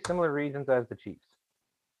mostly similar reasons as the Chiefs.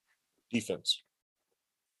 Defense.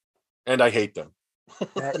 And I hate them.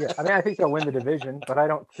 Yeah, I mean, I think they'll win the division, but I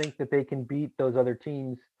don't think that they can beat those other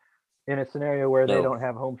teams in a scenario where they don't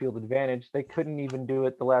have home field advantage. They couldn't even do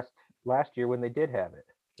it the last year when they did have it.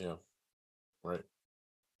 Yeah, right.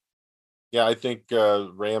 Yeah, I think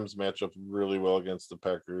Rams match up really well against the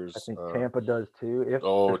Packers. I think Tampa does too.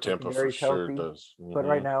 Tampa for sure does. Mm-hmm. But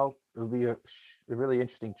right now, it will be a really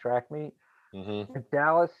interesting track meet. Mm-hmm. In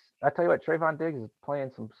Dallas, I tell you what, Trayvon Diggs is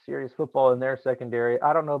playing some serious football in their secondary.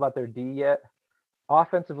 I don't know about their D yet.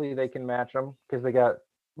 Offensively, they can match them because they got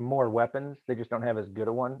more weapons. They just don't have as good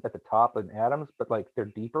a one at the top than Adams, but like they're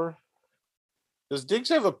deeper. Does Diggs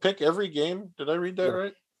have a pick every game? Did I read that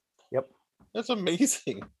right? Yep. That's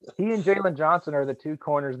amazing. He and Jalen Johnson are the two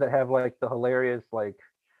corners that have like the hilarious, like,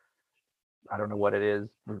 I don't know what it is.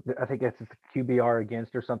 I think it's a QBR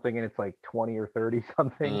against or something, and it's like 20 or 30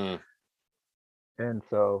 something. And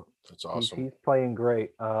so that's awesome. He's playing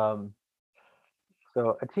great.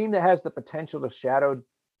 So a team that has the potential to shadow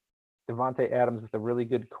Devontae Adams with a really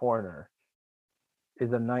good corner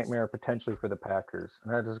is a nightmare potentially for the Packers.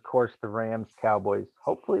 And that is, of course, the Rams, Cowboys.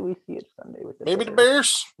 Hopefully we see it Sunday with maybe the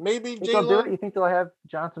Bears. Maybe they'll do it. You think they'll have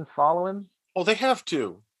Johnson follow him? Oh, they have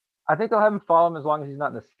to. I think they'll have him follow him as long as he's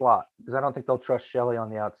not in the slot, because I don't think they'll trust Shelley on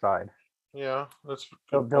the outside. Yeah, that's.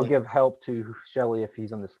 They'll give help to Shelley if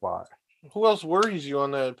he's in the slot. Who else worries you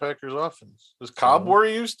on that Packers offense? Does Cobb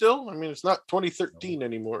worry you still? I mean, it's not 2013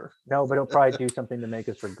 anymore. No, but he'll probably do something to make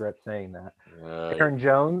us regret saying that. Aaron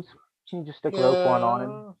Jones, can you just stick Roquan on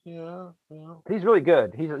him? Yeah. He's really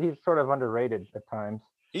good. He's sort of underrated at times.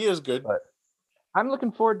 He is good. But I'm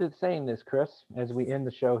looking forward to saying this, Chris, as we end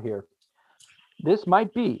the show here. This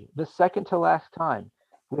might be the second to last time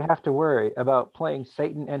we have to worry about playing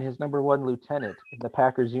Satan and his number one lieutenant in the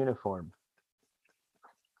Packers uniform.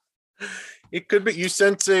 It could be. You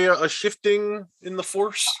sense a shifting in the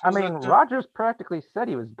force? I mean, Rodgers practically said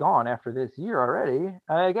he was gone after this year already.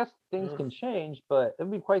 I guess things can change, but it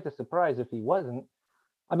would be quite the surprise if he wasn't.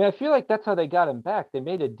 I mean, I feel like that's how they got him back. They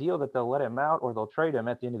made a deal that they'll let him out or they'll trade him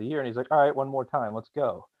at the end of the year. And he's like, all right, one more time, let's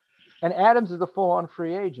go. And Adams is a full-on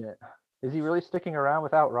free agent. Is he really sticking around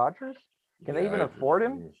without Rodgers? Can they even afford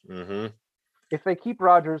him? Mm-hmm. If they keep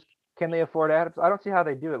Rodgers, can they afford Adams? I don't see how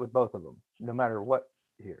they do it with both of them, no matter what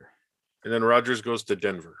here. And then Rodgers goes to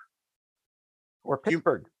Denver. Or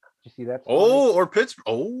Pittsburgh. Did you see that? Or Pittsburgh.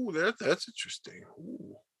 Oh, that's interesting.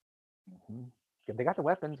 Mm-hmm. They got the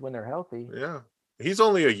weapons when they're healthy. Yeah. He's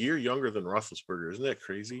only a year younger than Roethlisberger. Isn't that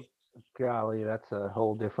crazy? Golly, that's a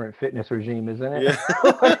whole different fitness regime, isn't it?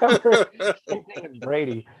 Yeah.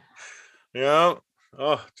 Brady. Yeah.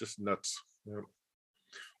 Oh, just nuts. Yeah.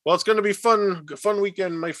 Well, it's going to be fun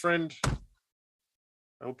weekend, my friend.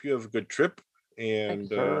 I hope you have a good trip and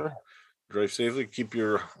drive safely. Keep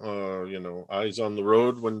your eyes on the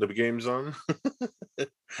road when the game's on.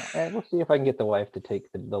 And we'll see if I can get the wife to take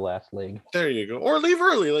the last leg. There you go. Or leave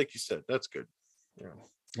early, like you said. That's good. Yeah.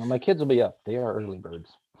 Well, my kids will be up. They are early birds.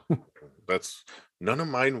 That's none of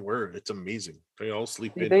mine were. It's amazing. They all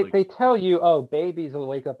sleep in. They tell you, oh, babies will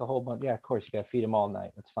wake up a whole bunch. Yeah, of course, you got to feed them all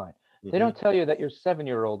night. That's fine. Mm-hmm. They don't tell you that your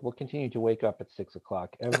 7-year-old will continue to wake up at 6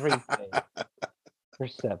 o'clock every day for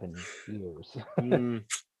 7 years.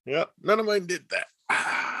 Yeah, none of mine did that.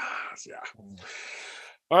 Yeah.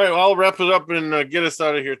 All right, well, I'll wrap it up and get us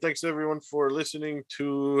out of here. Thanks, everyone, for listening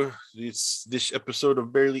to this episode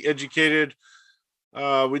of Barely Educated.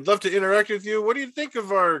 We'd love to interact with you. What do you think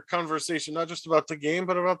of our conversation, not just about the game,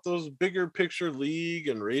 but about those bigger picture league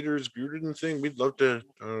and Raiders Gruden thing? We'd love to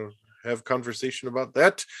have conversation about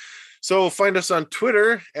that. So find us on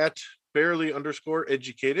Twitter at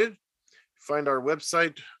barely_educated. Find our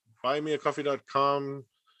website,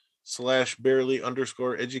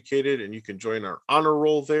 buymeacoffee.com/barely_educated, and you can join our honor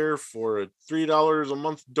roll there for a $3 a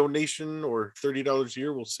month donation or $30 a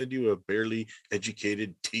year. We'll send you a Barely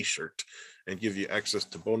Educated t-shirt and give you access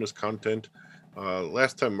to bonus content.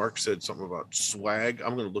 Last time Mark said something about swag.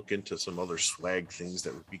 I'm going to look into some other swag things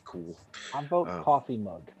that would be cool. How about coffee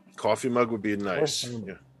mug? Coffee mug would be nice.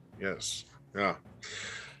 Yeah. Yes. Yeah.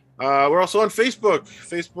 We're also on Facebook.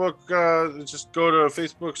 Just go to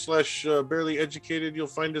Facebook/Barely Educated. You'll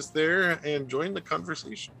find us there and join the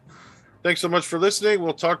conversation. Thanks so much for listening.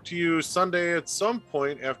 We'll talk to you Sunday at some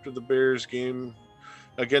point after the Bears game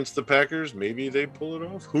against the Packers. Maybe they pull it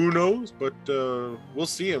off. Who knows? But we'll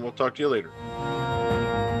see, and we'll talk to you later.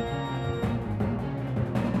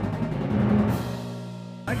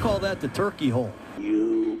 I call that the turkey hole.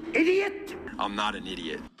 You idiot! I'm not an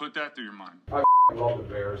idiot. Put that through your mind. I love the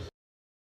Bears.